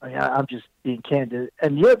now. I mean, I'm just being candid.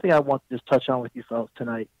 And the other thing I want to just touch on with you folks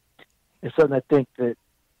tonight is something I think that,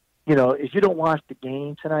 if you don't watch the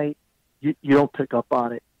game tonight, you don't pick up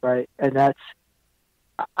on it, right? And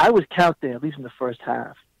I was counting, at least in the first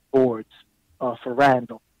half, boards for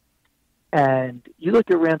Randall. And you look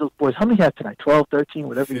at Randall's boards, how many he had tonight? 12, 13,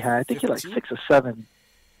 whatever he had. I think he had like 6 or 7,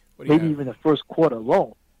 maybe even the first quarter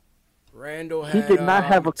alone. Randall had, he did not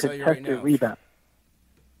have a contested rebound.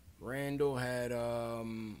 Randall had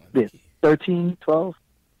 13, 12?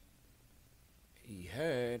 He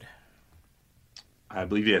had... I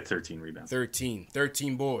believe he had 13 rebounds.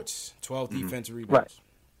 13 boards, 12 defensive rebounds.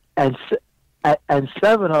 Right. And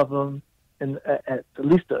 7 of them, at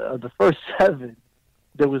least the first 7,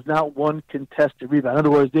 there was not one contested rebound. In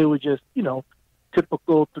other words, they were just,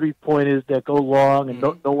 typical 3-pointers that go long and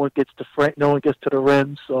no one gets to the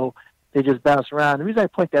rim, so they just bounce around. The reason I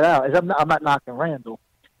point that out is I'm not knocking Randall.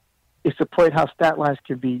 It's to point how stat lines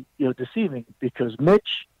can be, deceiving because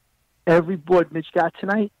Mitch, every board Mitch got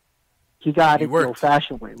tonight, he got it the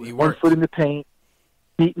old-fashioned way. With 1 foot in the paint,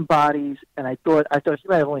 beating bodies, and I thought he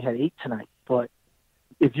might have only had 8 tonight. But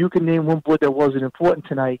if you can name one board that wasn't important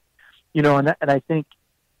tonight, and I think,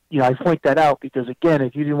 I point that out because, again,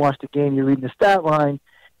 if you didn't watch the game, you're reading the stat line,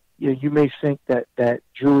 you may think that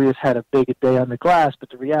Julius had a bigger day on the glass, but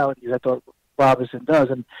the reality is I thought Robinson does.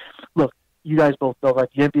 And, look, you guys both know, the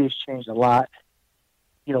NBA's changed a lot.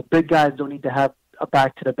 Big guys don't need to have a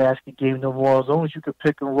back-to-the-basket game no more. As long as you can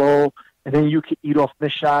pick and roll, and then you can eat off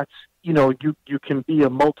missed shots, you can be a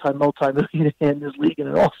multi-millionaire in this league and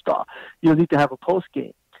an all-star. You don't need to have a post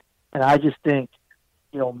game. And I just think,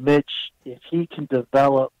 Mitch, if he can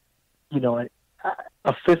develop,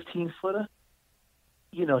 a 15-footer,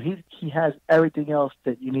 he has everything else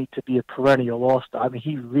that you need to be a perennial all-star. I mean,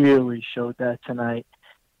 he really showed that tonight.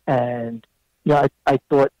 And, I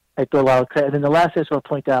thought a lot of credit. And then the last thing I want to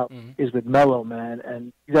point out is with Melo, man.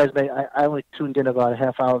 And you guys I only tuned in about a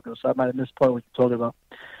half hour ago, so I might have missed part of what you talked about.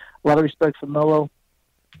 A lot of respect for Melo.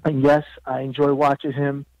 And yes, I enjoy watching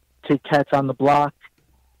him take cats on the block.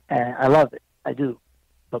 And I love it. I do.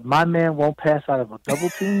 But my man won't pass out of a double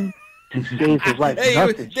team to save his life. Hey,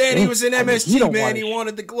 he was in MSG, man. He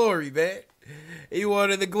wanted the glory, man. He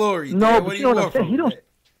wanted the glory. No, man. but you know what I'm saying? He don't.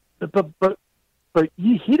 But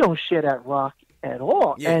he don't share that rock at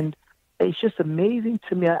all, and it's just amazing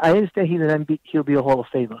to me. I understand he'll be a Hall of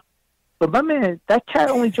Famer, but my man, that cat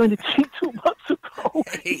only joined the team 2 months ago.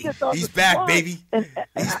 He's back, baby. And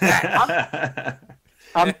he's back.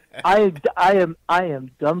 I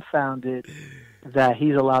am dumbfounded that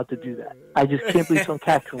he's allowed to do that. I just can't believe some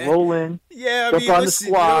cat can roll in. Yeah, I mean,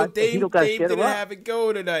 listen, Dave didn't have it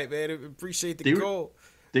go tonight, man. I appreciate the goal.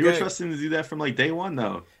 They were trusting him to do that from like day one,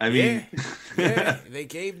 though. I mean, they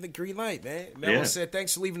gave him the green light, man. Melo said,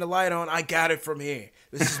 "Thanks for leaving the light on. I got it from here.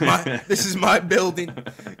 This is my building.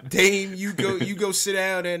 Dame, you go sit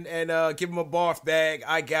down and give him a barf bag.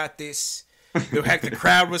 I got this." The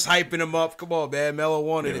crowd was hyping him up. Come on, man. Melo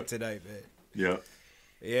wanted it tonight, man. Yeah.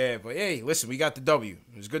 Yeah, but hey, listen, we got the W.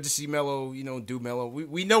 It was good to see Melo, do Melo.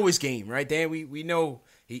 We know his game, right, Dan? We know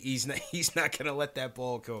he's not gonna let that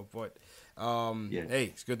ball go, but. Hey,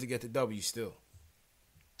 it's good to get the W still.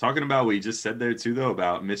 Talking about what you just said there, too, though,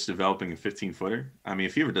 about Mitch developing a 15-footer. I mean,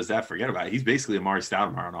 if he ever does that, forget about it. He's basically Amari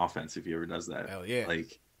Stoudemire on offense if he ever does that. Hell yeah. Like,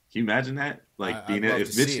 can you imagine that? Like,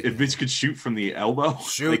 if Mitch could shoot from the elbow.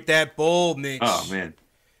 Shoot that ball, Mitch. Oh, man.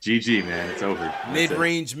 GG, man. It's over.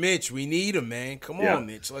 Mid-range Mitch. We need him, man. Come on,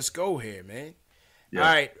 Mitch. Let's go here, man. Yeah. All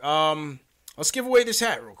right. Let's give away this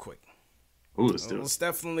hat real quick. Ooh, let's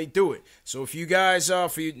definitely do it. So if you guys,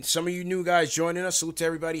 some of you new guys joining us, salute to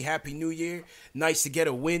everybody. Happy New Year. Nice to get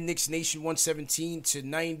a win. Knicks Nation 117 to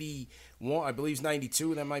 91. I believe it's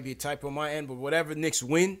 92. That might be a typo on my end, but whatever. Knicks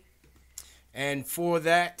win. And for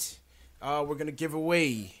that, we're going to give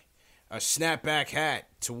away a snapback hat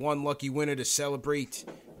to one lucky winner to celebrate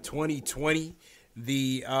 2020.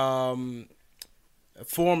 The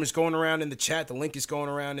form is going around in the chat. The link is going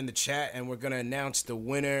around in the chat, and we're going to announce the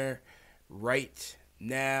winner right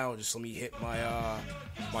now. Just let me hit my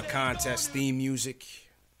contest theme music.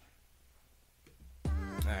 All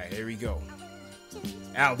right, here we go.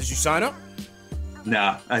 Al, did you sign up?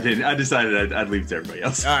 Nah, I didn't. I decided I'd leave it to everybody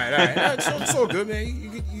else. All right. It's all good,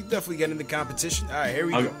 man. You definitely get in the competition. All right, here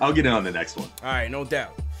we go. I'll get in on the next one. All right, no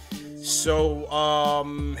doubt. So, how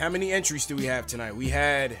many entries do we have tonight? We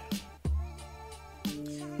had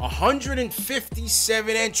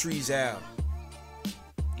 157 entries, Al.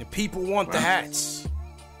 The people want the hats.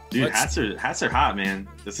 Dude, hats are hot, man.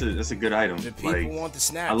 That's a good item. The people want the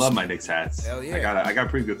snaps. I love my Knicks hats. Hell yeah. I got a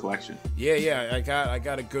pretty good collection. Yeah. I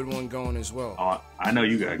got a good one going as well. Oh, I know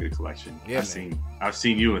you got a good collection. Yeah, I've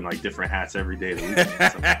seen you in like different hats every day of the week.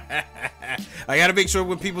 I got to make sure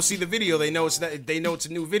when people see the video, they know it's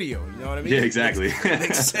a new video. You know what I mean? Yeah, exactly.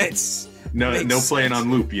 Makes sense. No playing on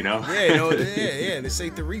loop, you know? Yeah. This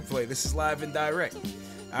ain't the replay. This is live and direct.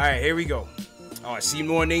 All right, here we go. Oh, I see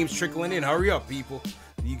more names trickling in. Hurry up, people.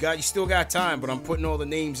 You still got time, but I'm putting all the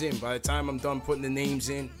names in. By the time I'm done putting the names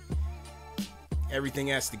in, everything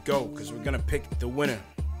has to go because we're going to pick the winner.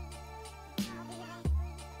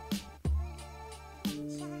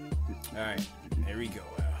 All right, here we go.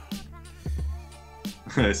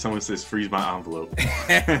 Someone says, freeze my envelope.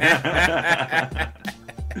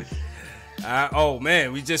 Oh,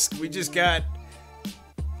 man, we just got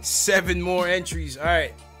 7 more entries. All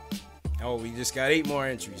right. Oh, we just got 8 more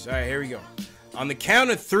entries. All right, here we go. On the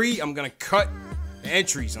count of 3, I'm going to cut the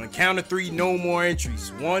entries. On the count of 3, no more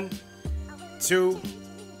entries. 1, 2,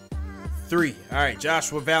 3. All right,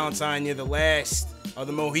 Joshua Valentine, you're the last of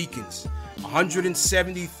the Mohicans.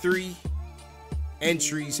 173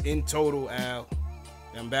 entries in total, Al.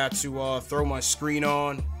 I'm about to throw my screen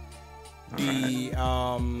on the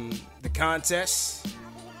contest.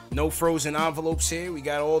 No frozen envelopes here. We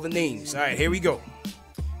got all the names. All right, here we go.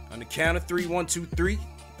 On the count of 3, 1, 2, 3,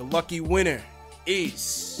 the lucky winner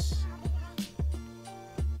is...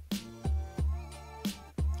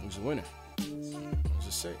 Who's the winner? What does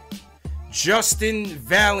it say? Justin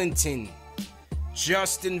Valentin.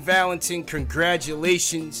 Justin Valentin,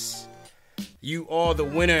 congratulations. You are the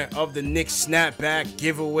winner of the Knicks Snapback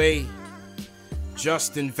giveaway.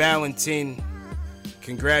 Justin Valentin,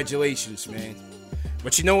 congratulations, man.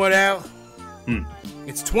 But you know what, Al?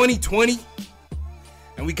 It's 2020.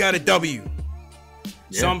 And we got a W.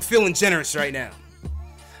 So I'm feeling generous right now.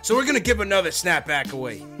 So we're gonna give another snapback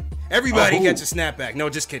away. Everybody gets a snapback. No,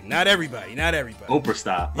 just kidding. Not everybody. Oprah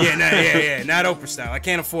style. Yeah, not Oprah style. I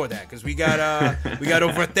can't afford that because we got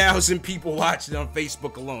over 1,000 people watching on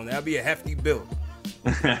Facebook alone. That'd be a hefty bill.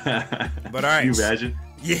 But all right. Can you imagine?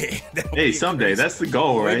 Yeah. Hey, someday that's the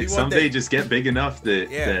goal, right? Someday just get big enough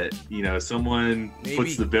that someone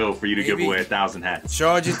puts the bill for you to give away 1,000 hats.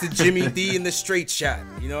 Charge it to Jimmy D in the straight shot.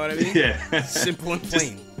 You know what I mean? Yeah. Simple and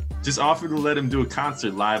plain. Just offer to let him do a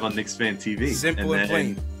concert live on Knicks Fan TV. Simple and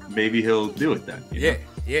plain. Maybe he'll do it then.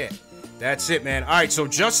 Yeah. That's it, man. All right, so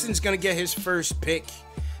Justin's going to get his first pick.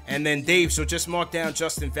 And then Dave, so just mark down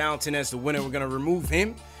Justin Valentin as the winner. We're going to remove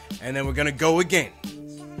him. And then we're going to go again.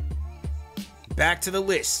 Back to the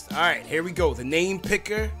list. All right, here we go. The name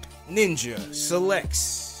picker ninja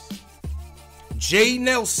selects Jay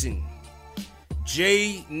Nelson.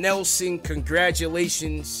 Jay Nelson,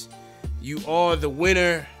 congratulations. You are the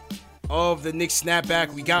winner of the Knicks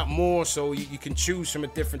Snapback. We got more, so you can choose from a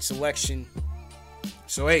different selection.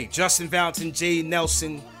 So, hey, Justin Valentin, Jay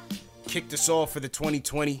Nelson kicked us off for the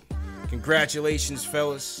 2020. Congratulations,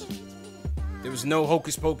 fellas. There was no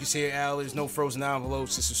hocus pocus here, Al. There's no frozen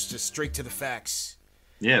envelopes. This was just straight to the facts.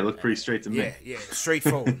 Yeah, it looked pretty straight to me. Yeah,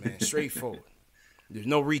 straightforward, man. Straightforward. There's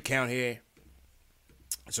no recount here.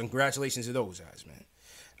 So congratulations to those guys, man.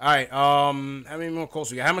 All right, how many more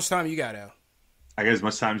calls we got? How much time you got, Al? I got as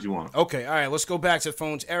much time as you want. Okay, all right, let's go back to the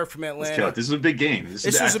phones. Eric from Atlanta. This is a big game. This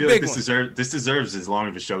was a big one. This deserves as long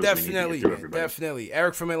of a show as we need to get through, everybody. Definitely.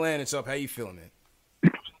 Eric from Atlanta, it's up. How you feeling, man?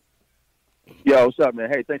 Yo, what's up, man?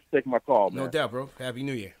 Hey, thanks for taking my call, man. No doubt, bro. Happy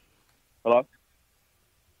New Year. Hello?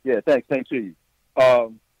 Yeah, thanks. Thanks to you.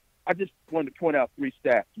 I just wanted to point out 3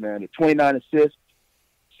 stats, man. The 29 assists,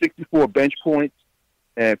 64 bench points,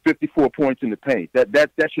 and 54 points in the paint.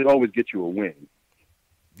 That should always get you a win.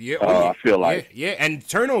 Yeah, I feel like. Yeah, and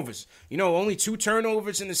turnovers. Only 2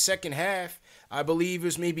 turnovers in the second half. I believe it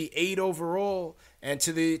was maybe 8 overall. And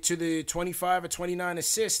to the 25 or 29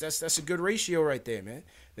 assists, that's a good ratio right there, man.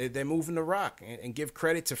 They're moving the rock. And give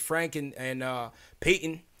credit to Frank and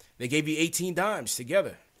Peyton. They gave you 18 dimes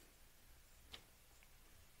together.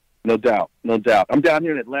 No doubt. I'm down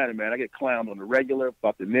here in Atlanta, man. I get clowned on the regular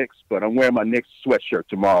about the Knicks, but I'm wearing my Knicks sweatshirt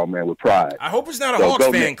tomorrow, man, with pride. I hope it's not a Hawks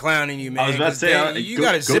fan clowning you, man. I was about to say, you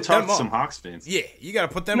got to zip them up. Some Hawks fans. Yeah, you got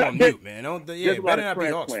to put them on mute, man. Better not be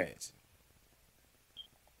Hawks fans.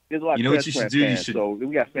 There's a lot of what you should do? Fans, so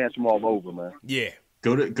we got fans from all over, man. Yeah.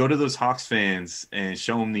 Go to those Hawks fans and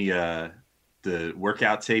show them the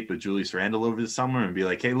workout tape of Julius Randle over the summer and be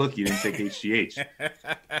like, hey, look, you didn't take HGH.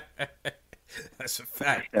 That's a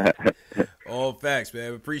fact. All facts,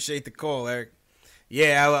 man. Appreciate the call, Eric.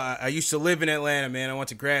 Yeah, I used to live in Atlanta, man. I went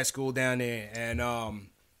to grad school down there, and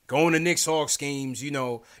going to Knicks Hawks games, you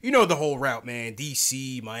know the whole route, man.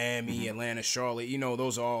 DC, Miami, Atlanta, Charlotte.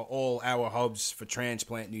 Those are all our hubs for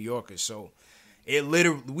transplant New Yorkers. So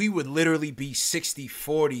we would literally be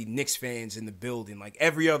 60-40 Knicks fans in the building. Like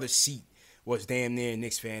every other seat was damn near a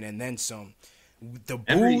Knicks fan, and then some. The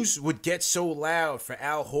boos would get so loud for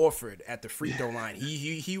Al Horford at the free throw line.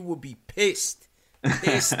 He would be pissed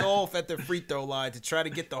off at the free throw line to try to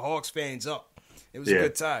get the Hawks fans up. It was a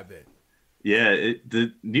good time, man. Yeah,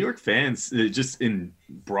 the New York fans, just in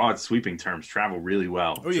broad sweeping terms, travel really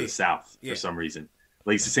well to the South for some reason.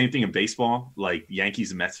 Like it's the same thing in baseball. Like Yankees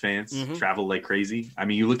and Mets fans travel like crazy. I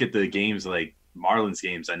mean, you look at the games like Marlins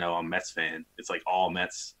games. I know I'm a Mets fan. It's like all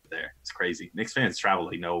Mets there. It's crazy. Knicks fans travel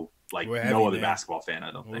like no other basketball fan,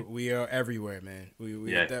 I don't think. We are everywhere, man.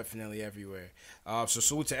 We are definitely everywhere. So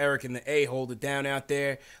salute to Eric and the A. Hold it down out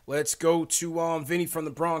there. Let's go to Vinny from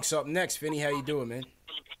the Bronx up next. Vinny, how you doing, man?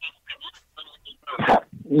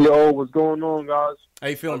 Yo, what's going on, guys? How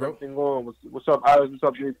you feeling, bro? Everything going? What's up, Alex? What's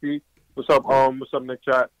up, JP? What's up, Nick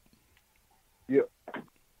Chat? Yo,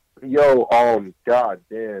 god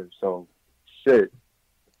damn, so shit.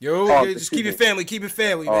 Yo, just keep it family,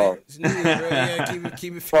 man. It's New Year's, right? Yeah,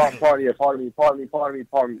 keep it family. Pardon me.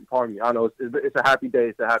 I know it's a happy day.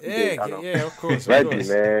 It's a happy day. I know. Yeah, of course. Reggie,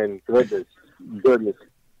 man, goodness.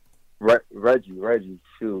 Reggie,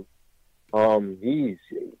 shoot. He's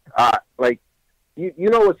like, you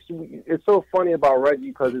know, it's so funny about Reggie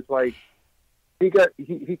because it's like he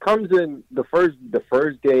comes in the first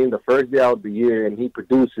game, the first day out of the year, and he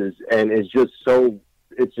produces, and it's just so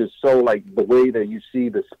like the way that you see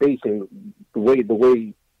the spacing, the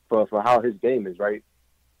way for how his game is, right?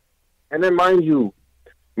 And then mind you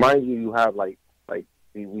have like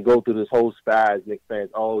we go through this whole spaz, Knicks fans.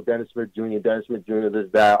 Oh, Dennis Smith Jr.,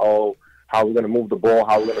 this, that. Oh, how we're gonna move the ball,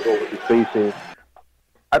 how we're gonna go with the spacing.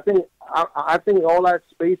 I think all that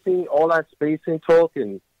spacing talk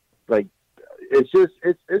and like it's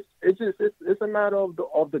a matter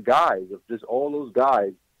of the guys, of just all those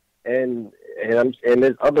guys, and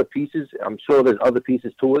there's other pieces. I'm sure there's other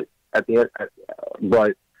pieces to it at the end,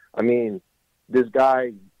 but I mean, this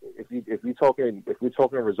guy. If we're talking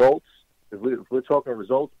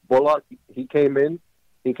results, Bullock, he came in.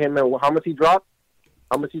 How much he dropped?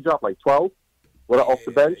 Like 12. Off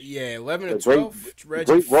the bench? Yeah, 11 and 12.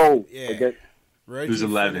 Great role. Yeah. Against, it was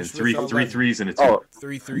 11. Three threes and a 2.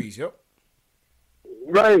 3 threes, yep.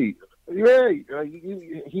 Right. Yeah.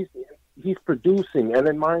 He's producing, and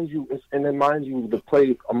then mind you, the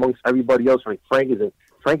play amongst everybody else. Like Frank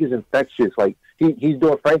is infectious. Like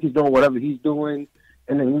Frank is doing whatever he's doing,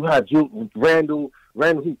 and then you have Randall.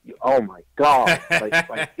 Oh my God!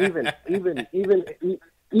 like even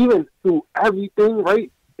through everything,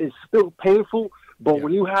 right? It's still painful. But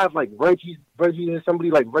when you have like Reggie and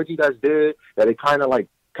somebody like Reggie that's there, that it kind of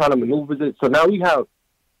maneuvers it. So now we have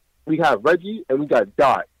Reggie and we got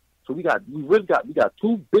Dot. So we got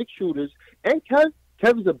 2 big shooters, and Kev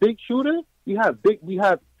is a big shooter. We have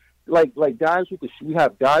guys who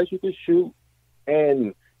can shoot,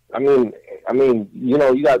 and I mean, when you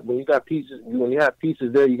have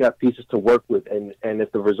pieces there, you got pieces to work with, and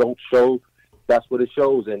if the results show, that's what it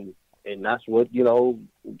shows, and that's what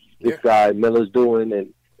this guy Miller's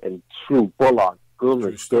doing, and true Bullock,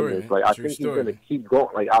 goodness. Like I think he's gonna keep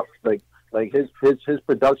going. Like his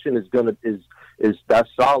production is that's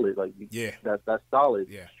solid. Like that's solid.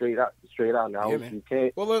 Yeah. Straight out. Now you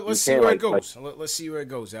can't. Well, let's see where it goes. Let's see where it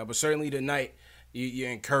goes, Al. But certainly tonight, you're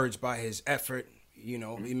encouraged by his effort. He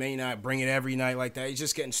may not bring it every night like that. He's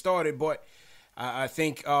just getting started, but I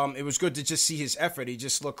think it was good to just see his effort. He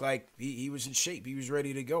just looked like he was in shape. He was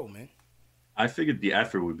ready to go, man. I figured the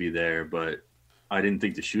effort would be there, but I didn't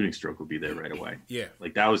think the shooting stroke would be there right away. Yeah.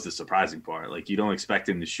 Like, that was the surprising part. Like, you don't expect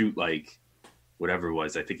him to shoot, like, whatever it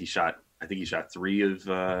was. I think he shot 3 of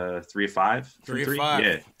 5. 3 of 5.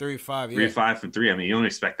 Yeah. 3 of 5, yeah. 3 of 5 from 3. I mean, you don't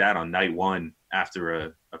expect that on night one after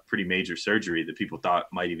a pretty major surgery that people thought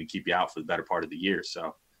might even keep you out for the better part of the year.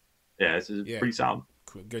 So, yeah, it's pretty solid.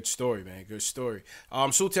 Good story, man. Good story.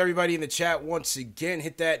 Salute to everybody in the chat once again.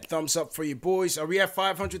 Hit that thumbs up for your boys. Are we at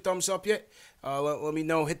 500 thumbs up yet? Let me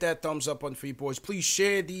know. Hit that thumbs up button for you boys. Please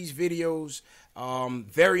share these videos.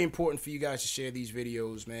 Very important for you guys to share these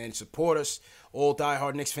videos, man. Support us. All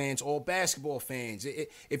diehard Knicks fans, all basketball fans.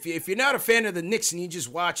 If you're not a fan of the Knicks and you just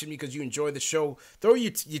watching because you enjoy the show, throw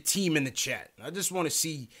your team in the chat. I just want to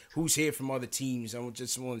see who's here from other teams. I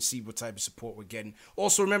just want to see what type of support we're getting.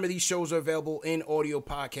 Also, remember, these shows are available in audio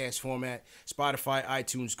podcast format. Spotify,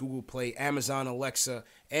 iTunes, Google Play, Amazon, Alexa,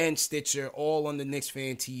 and Stitcher, all on the Knicks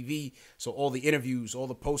Fan TV. So all the interviews, all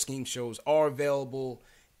the post-game shows are available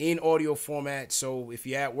in audio format. So if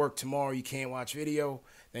you're at work tomorrow, you can't watch video,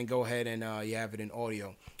 then go ahead and you have it in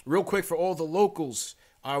audio. Real quick for all the locals,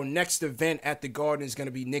 our next event at the Garden is going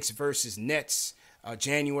to be Knicks versus Nets,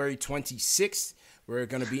 January 26th. We're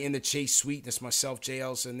going to be in the Chase Suite. That's myself, Jay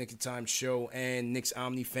Elsa, Knick of Time Show, and Knicks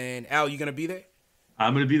Omni Fan. Al, you going to be there?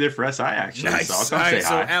 I'm going to be there for SI, actually. Nice. So I'll come say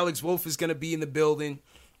hi. So Alex Wolf is going to be in the building.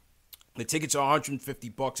 The tickets are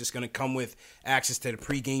 $150. It's going to come with access to the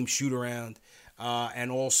pregame shoot-around. And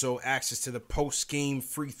also access to the post-game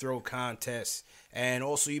free throw contest. And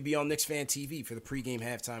also you'll be on Knicks Fan TV for the pregame,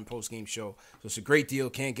 halftime, post-game show. So it's a great deal.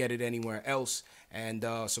 Can't get it anywhere else. And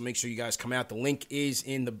so make sure you guys come out. The link is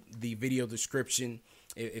in the video description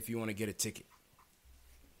if you want to get a ticket.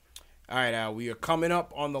 All right, we are coming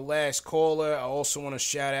up on the last caller. I also want to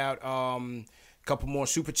shout out a couple more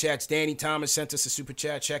super chats. Danny Thomas sent us a super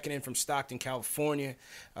chat checking in from Stockton, California.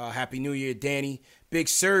 Happy New Year, Danny. Big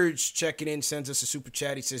Surge checking in, sends us a super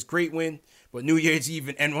chat. He says, great win, but New Year's Eve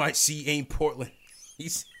in NYC ain't Portland.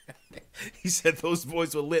 He said those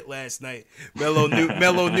boys were lit last night. Melo knew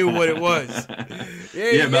what it was.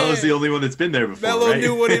 Yeah, Melo's the only one that's been there before. Melo right?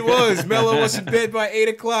 knew what it was. Melo was in bed by 8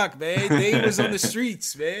 o'clock, man. Dave was on the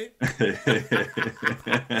streets, man.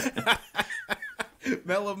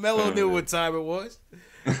 Melo knew what time it was.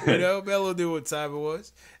 Melo knew what time it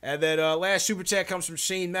was. And then last super chat comes from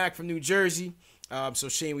Shane Mack from New Jersey. So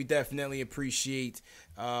Shane, we definitely appreciate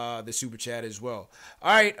the super chat as well.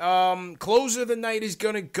 All right, closer of the night is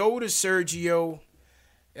gonna go to Sergio.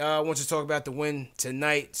 Wants to talk about the win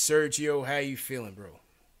tonight. Sergio, how you feeling, bro?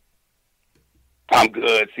 I'm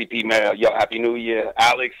good, CP, man. Yo, Happy New Year.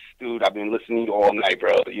 Alex, dude, I've been listening to you all night,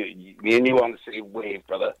 bro. Me and you on the same wave,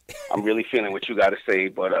 brother. I'm really feeling what you got to say.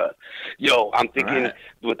 But, I'm thinking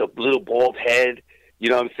with the little bald head, you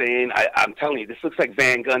know what I'm saying? I'm telling you, this looks like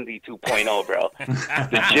Van Gundy 2.0, bro.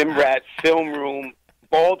 The gym rat film room,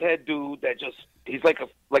 bald head dude that just, he's like a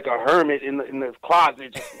hermit in the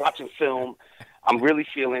closet just watching film. I'm really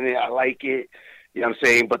feeling it. I like it. You know what I'm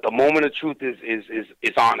saying? But the moment of truth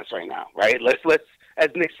is on us right now, right? Let's as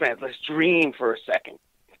Knicks fans, let's dream for a second,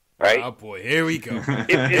 right? Oh boy, here we go.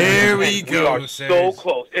 Here we go. We are so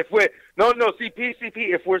close. If we're CP,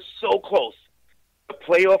 if we're so close, the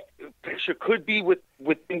playoff picture could be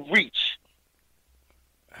within reach.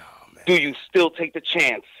 Oh, man. Do you still take the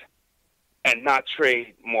chance and not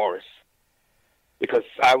trade Morris? Because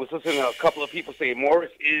I was listening to a couple of people say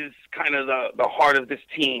Morris is kind of the heart of this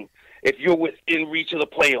team. If you're within reach of the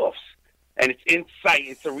playoffs and it's in sight,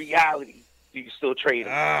 it's a reality, do you still trade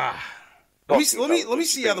him? Let me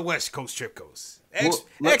see how the West Coast trip goes.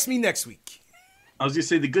 Ask me next week. I was gonna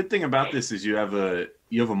say the good thing about this is you have a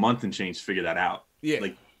month and change to figure that out. Yeah,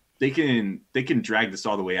 like they can drag this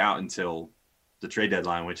all the way out until the trade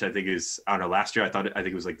deadline, which I think is, I don't know. Last year I think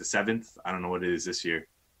it was like the 7th. I don't know what it is this year,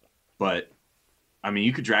 but I mean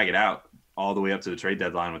you could drag it out all the way up to the trade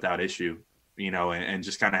deadline without issue, and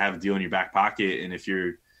just kind of have a deal in your back pocket. And if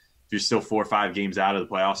you're still 4 or 5 games out of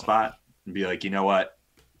the playoff spot, and be like, you know what?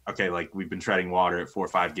 Okay, like we've been treading water at 4 or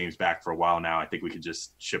 5 games back for a while now. I think we could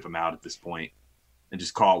just ship him out at this point and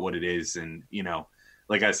just call it what it is. And,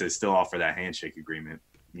 like I said, still offer that handshake agreement,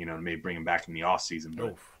 maybe bring him back in the off season.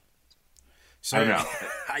 But so, I don't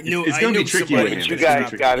know. It's going to be tricky with him. You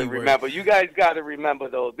guys got to remember,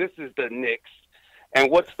 though, this is the Knicks.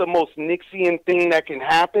 And what's the most Knicksian thing that can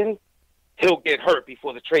happen? He'll get hurt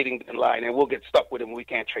before the trading deadline, and we'll get stuck with him when we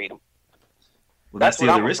can't trade him. Well, that's the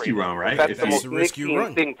other risky run, right? That's the most risky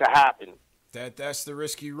thing to happen. That's the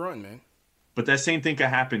risky run, man. But that same thing could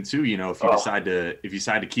happen too, if you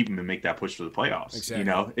decide to keep him and make that push for the playoffs.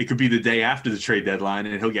 Exactly. It could be the day after the trade deadline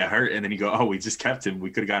and he'll get hurt, and then you go, oh, we just kept him.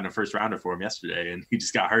 We could have gotten a first rounder for him yesterday, and he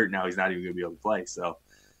just got hurt. Now he's not even going to be able to play. So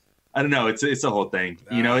I don't know. It's a whole thing.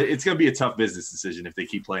 It's going to be a tough business decision if they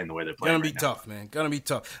keep playing the way they're playing. Gonna be tough, man. Gonna be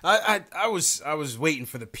tough. I was waiting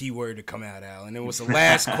for the P word to come out, Al, and it was the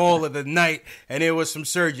last call of the night, and it was from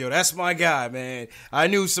Sergio. That's my guy, man. I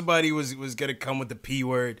knew somebody was gonna come with the P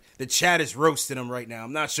word. The chat is roasting him right now.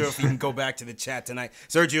 I'm not sure if he can go back to the chat tonight.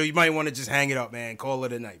 Sergio, you might want to just hang it up, man. Call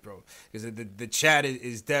it a night, bro, because the chat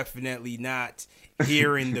is definitely not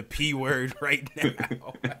hearing the P word right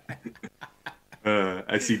now.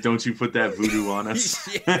 I see. Don't you put that voodoo on us?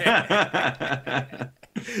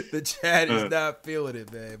 The chat is not feeling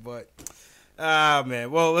it, man. But, man.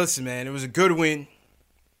 Well, listen, man. It was a good win.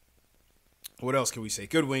 What else can we say?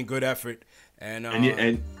 Good win, good effort. And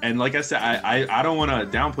like I said, I don't want to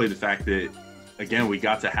downplay the fact that, again, we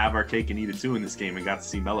got to have our cake and eat it too in this game and got to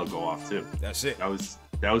see Melo go off too. That's it. That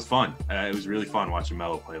was fun. It was really fun watching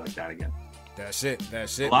Melo play like that again. That's it.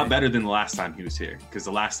 A lot better than the last time he was here, because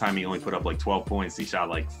the last time he only put up like 12 points. He shot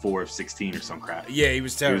like 4 of 16 or some crap. Yeah, he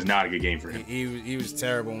was terrible. It was not a good game for him. He was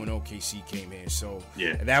terrible when OKC came here. So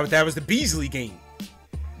yeah, that was the Beasley game.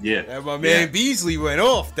 Yeah, my man Beasley went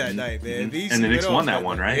off that night, man. Beasley and the Knicks won that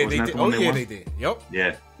one, right? Yeah, they did. Yep.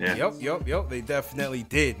 Yeah. Yep. They definitely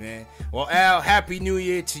did, man. Well, Al, happy New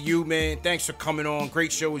Year to you, man. Thanks for coming on.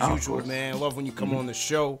 Great show as usual, man. I love when you come on the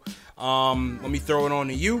show. Let me throw it on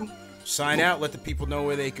to you. Sign out. Let the people know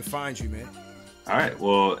where they can find you, man. All right.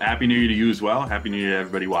 Well, Happy New Year to you as well. Happy New Year to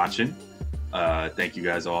everybody watching. Thank you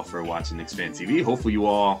guys all for watching Knicks Fan TV. Hopefully you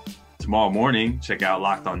all tomorrow morning check out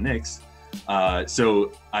Locked on Knicks.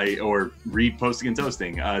 Or read Posting and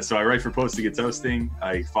Toasting. So I write for Posting and Toasting.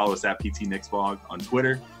 I follow us at PT Knicks Blog on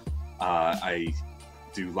Twitter. I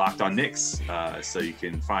do Locked on Knicks. So you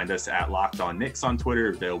can find us at Locked on Knicks on Twitter,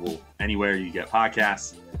 available anywhere you get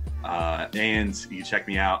podcasts. And you can check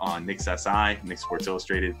me out on Knicks SI, Knicks Sports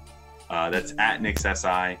Illustrated. That's at Knicks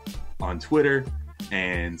SI on Twitter.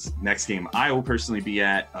 And next game I will personally be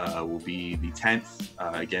at will be the 10th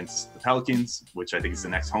against the Pelicans, which I think is the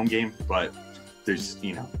next home game. But there's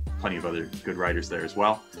plenty of other good writers there as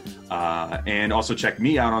well. And also check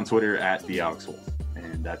me out on Twitter at the Alex Wolf.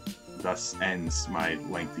 And that thus ends my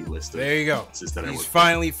lengthy list. There you go. He's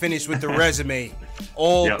finally finished with the resume,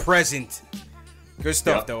 all present. Good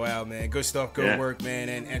stuff, though, Al, man. Good stuff. Good work, man.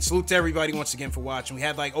 And salute to everybody once again for watching. We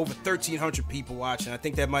had like over 1,300 people watching. I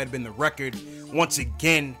think that might have been the record once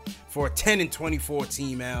again for a 10-24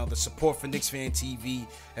 team, Al. The support for Knicks Fan TV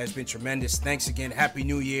has been tremendous. Thanks again. Happy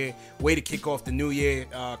New Year. Way to kick off the new year.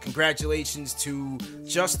 Congratulations to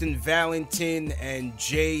Justin Valentin and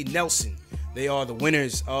Jay Nelson. They are the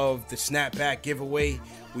winners of the snapback giveaway.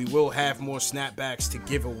 We will have more snapbacks to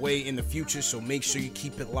give away in the future, so make sure you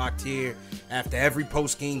keep it locked here after every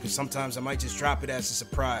post game, because sometimes I might just drop it as a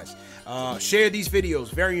surprise. Share these videos,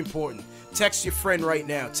 very important. Text your friend right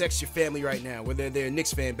now, text your family right now, whether they're a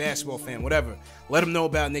Knicks fan, basketball fan, whatever. Let them know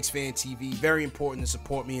about Knicks Fan TV. Very important to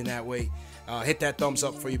support me in that way. Hit that thumbs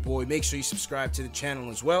up for your boy. Make sure you subscribe to the channel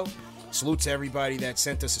as well. Salute to everybody that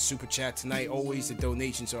sent us a super chat tonight. Always the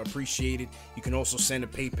donations are appreciated. You can also send a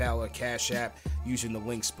PayPal or Cash App using the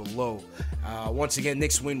links below. Once again,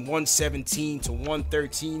 Knicks win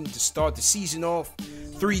 117-113 to start the season off.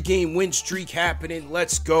 3-game win streak happening.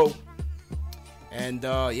 Let's go. And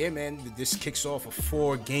yeah, man, this kicks off a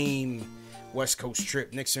 4-game West Coast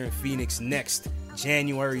trip. Knicks are in Phoenix next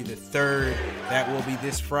January the 3rd. That will be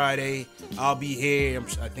this Friday. I'll be here.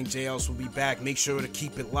 I think JLs will be back. Make sure to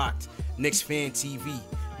keep it locked. Knicks Fan TV,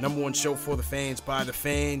 #1 show for the fans, by the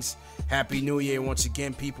fans. Happy New Year once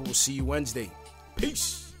again, people. We'll see you Wednesday.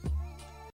 Peace.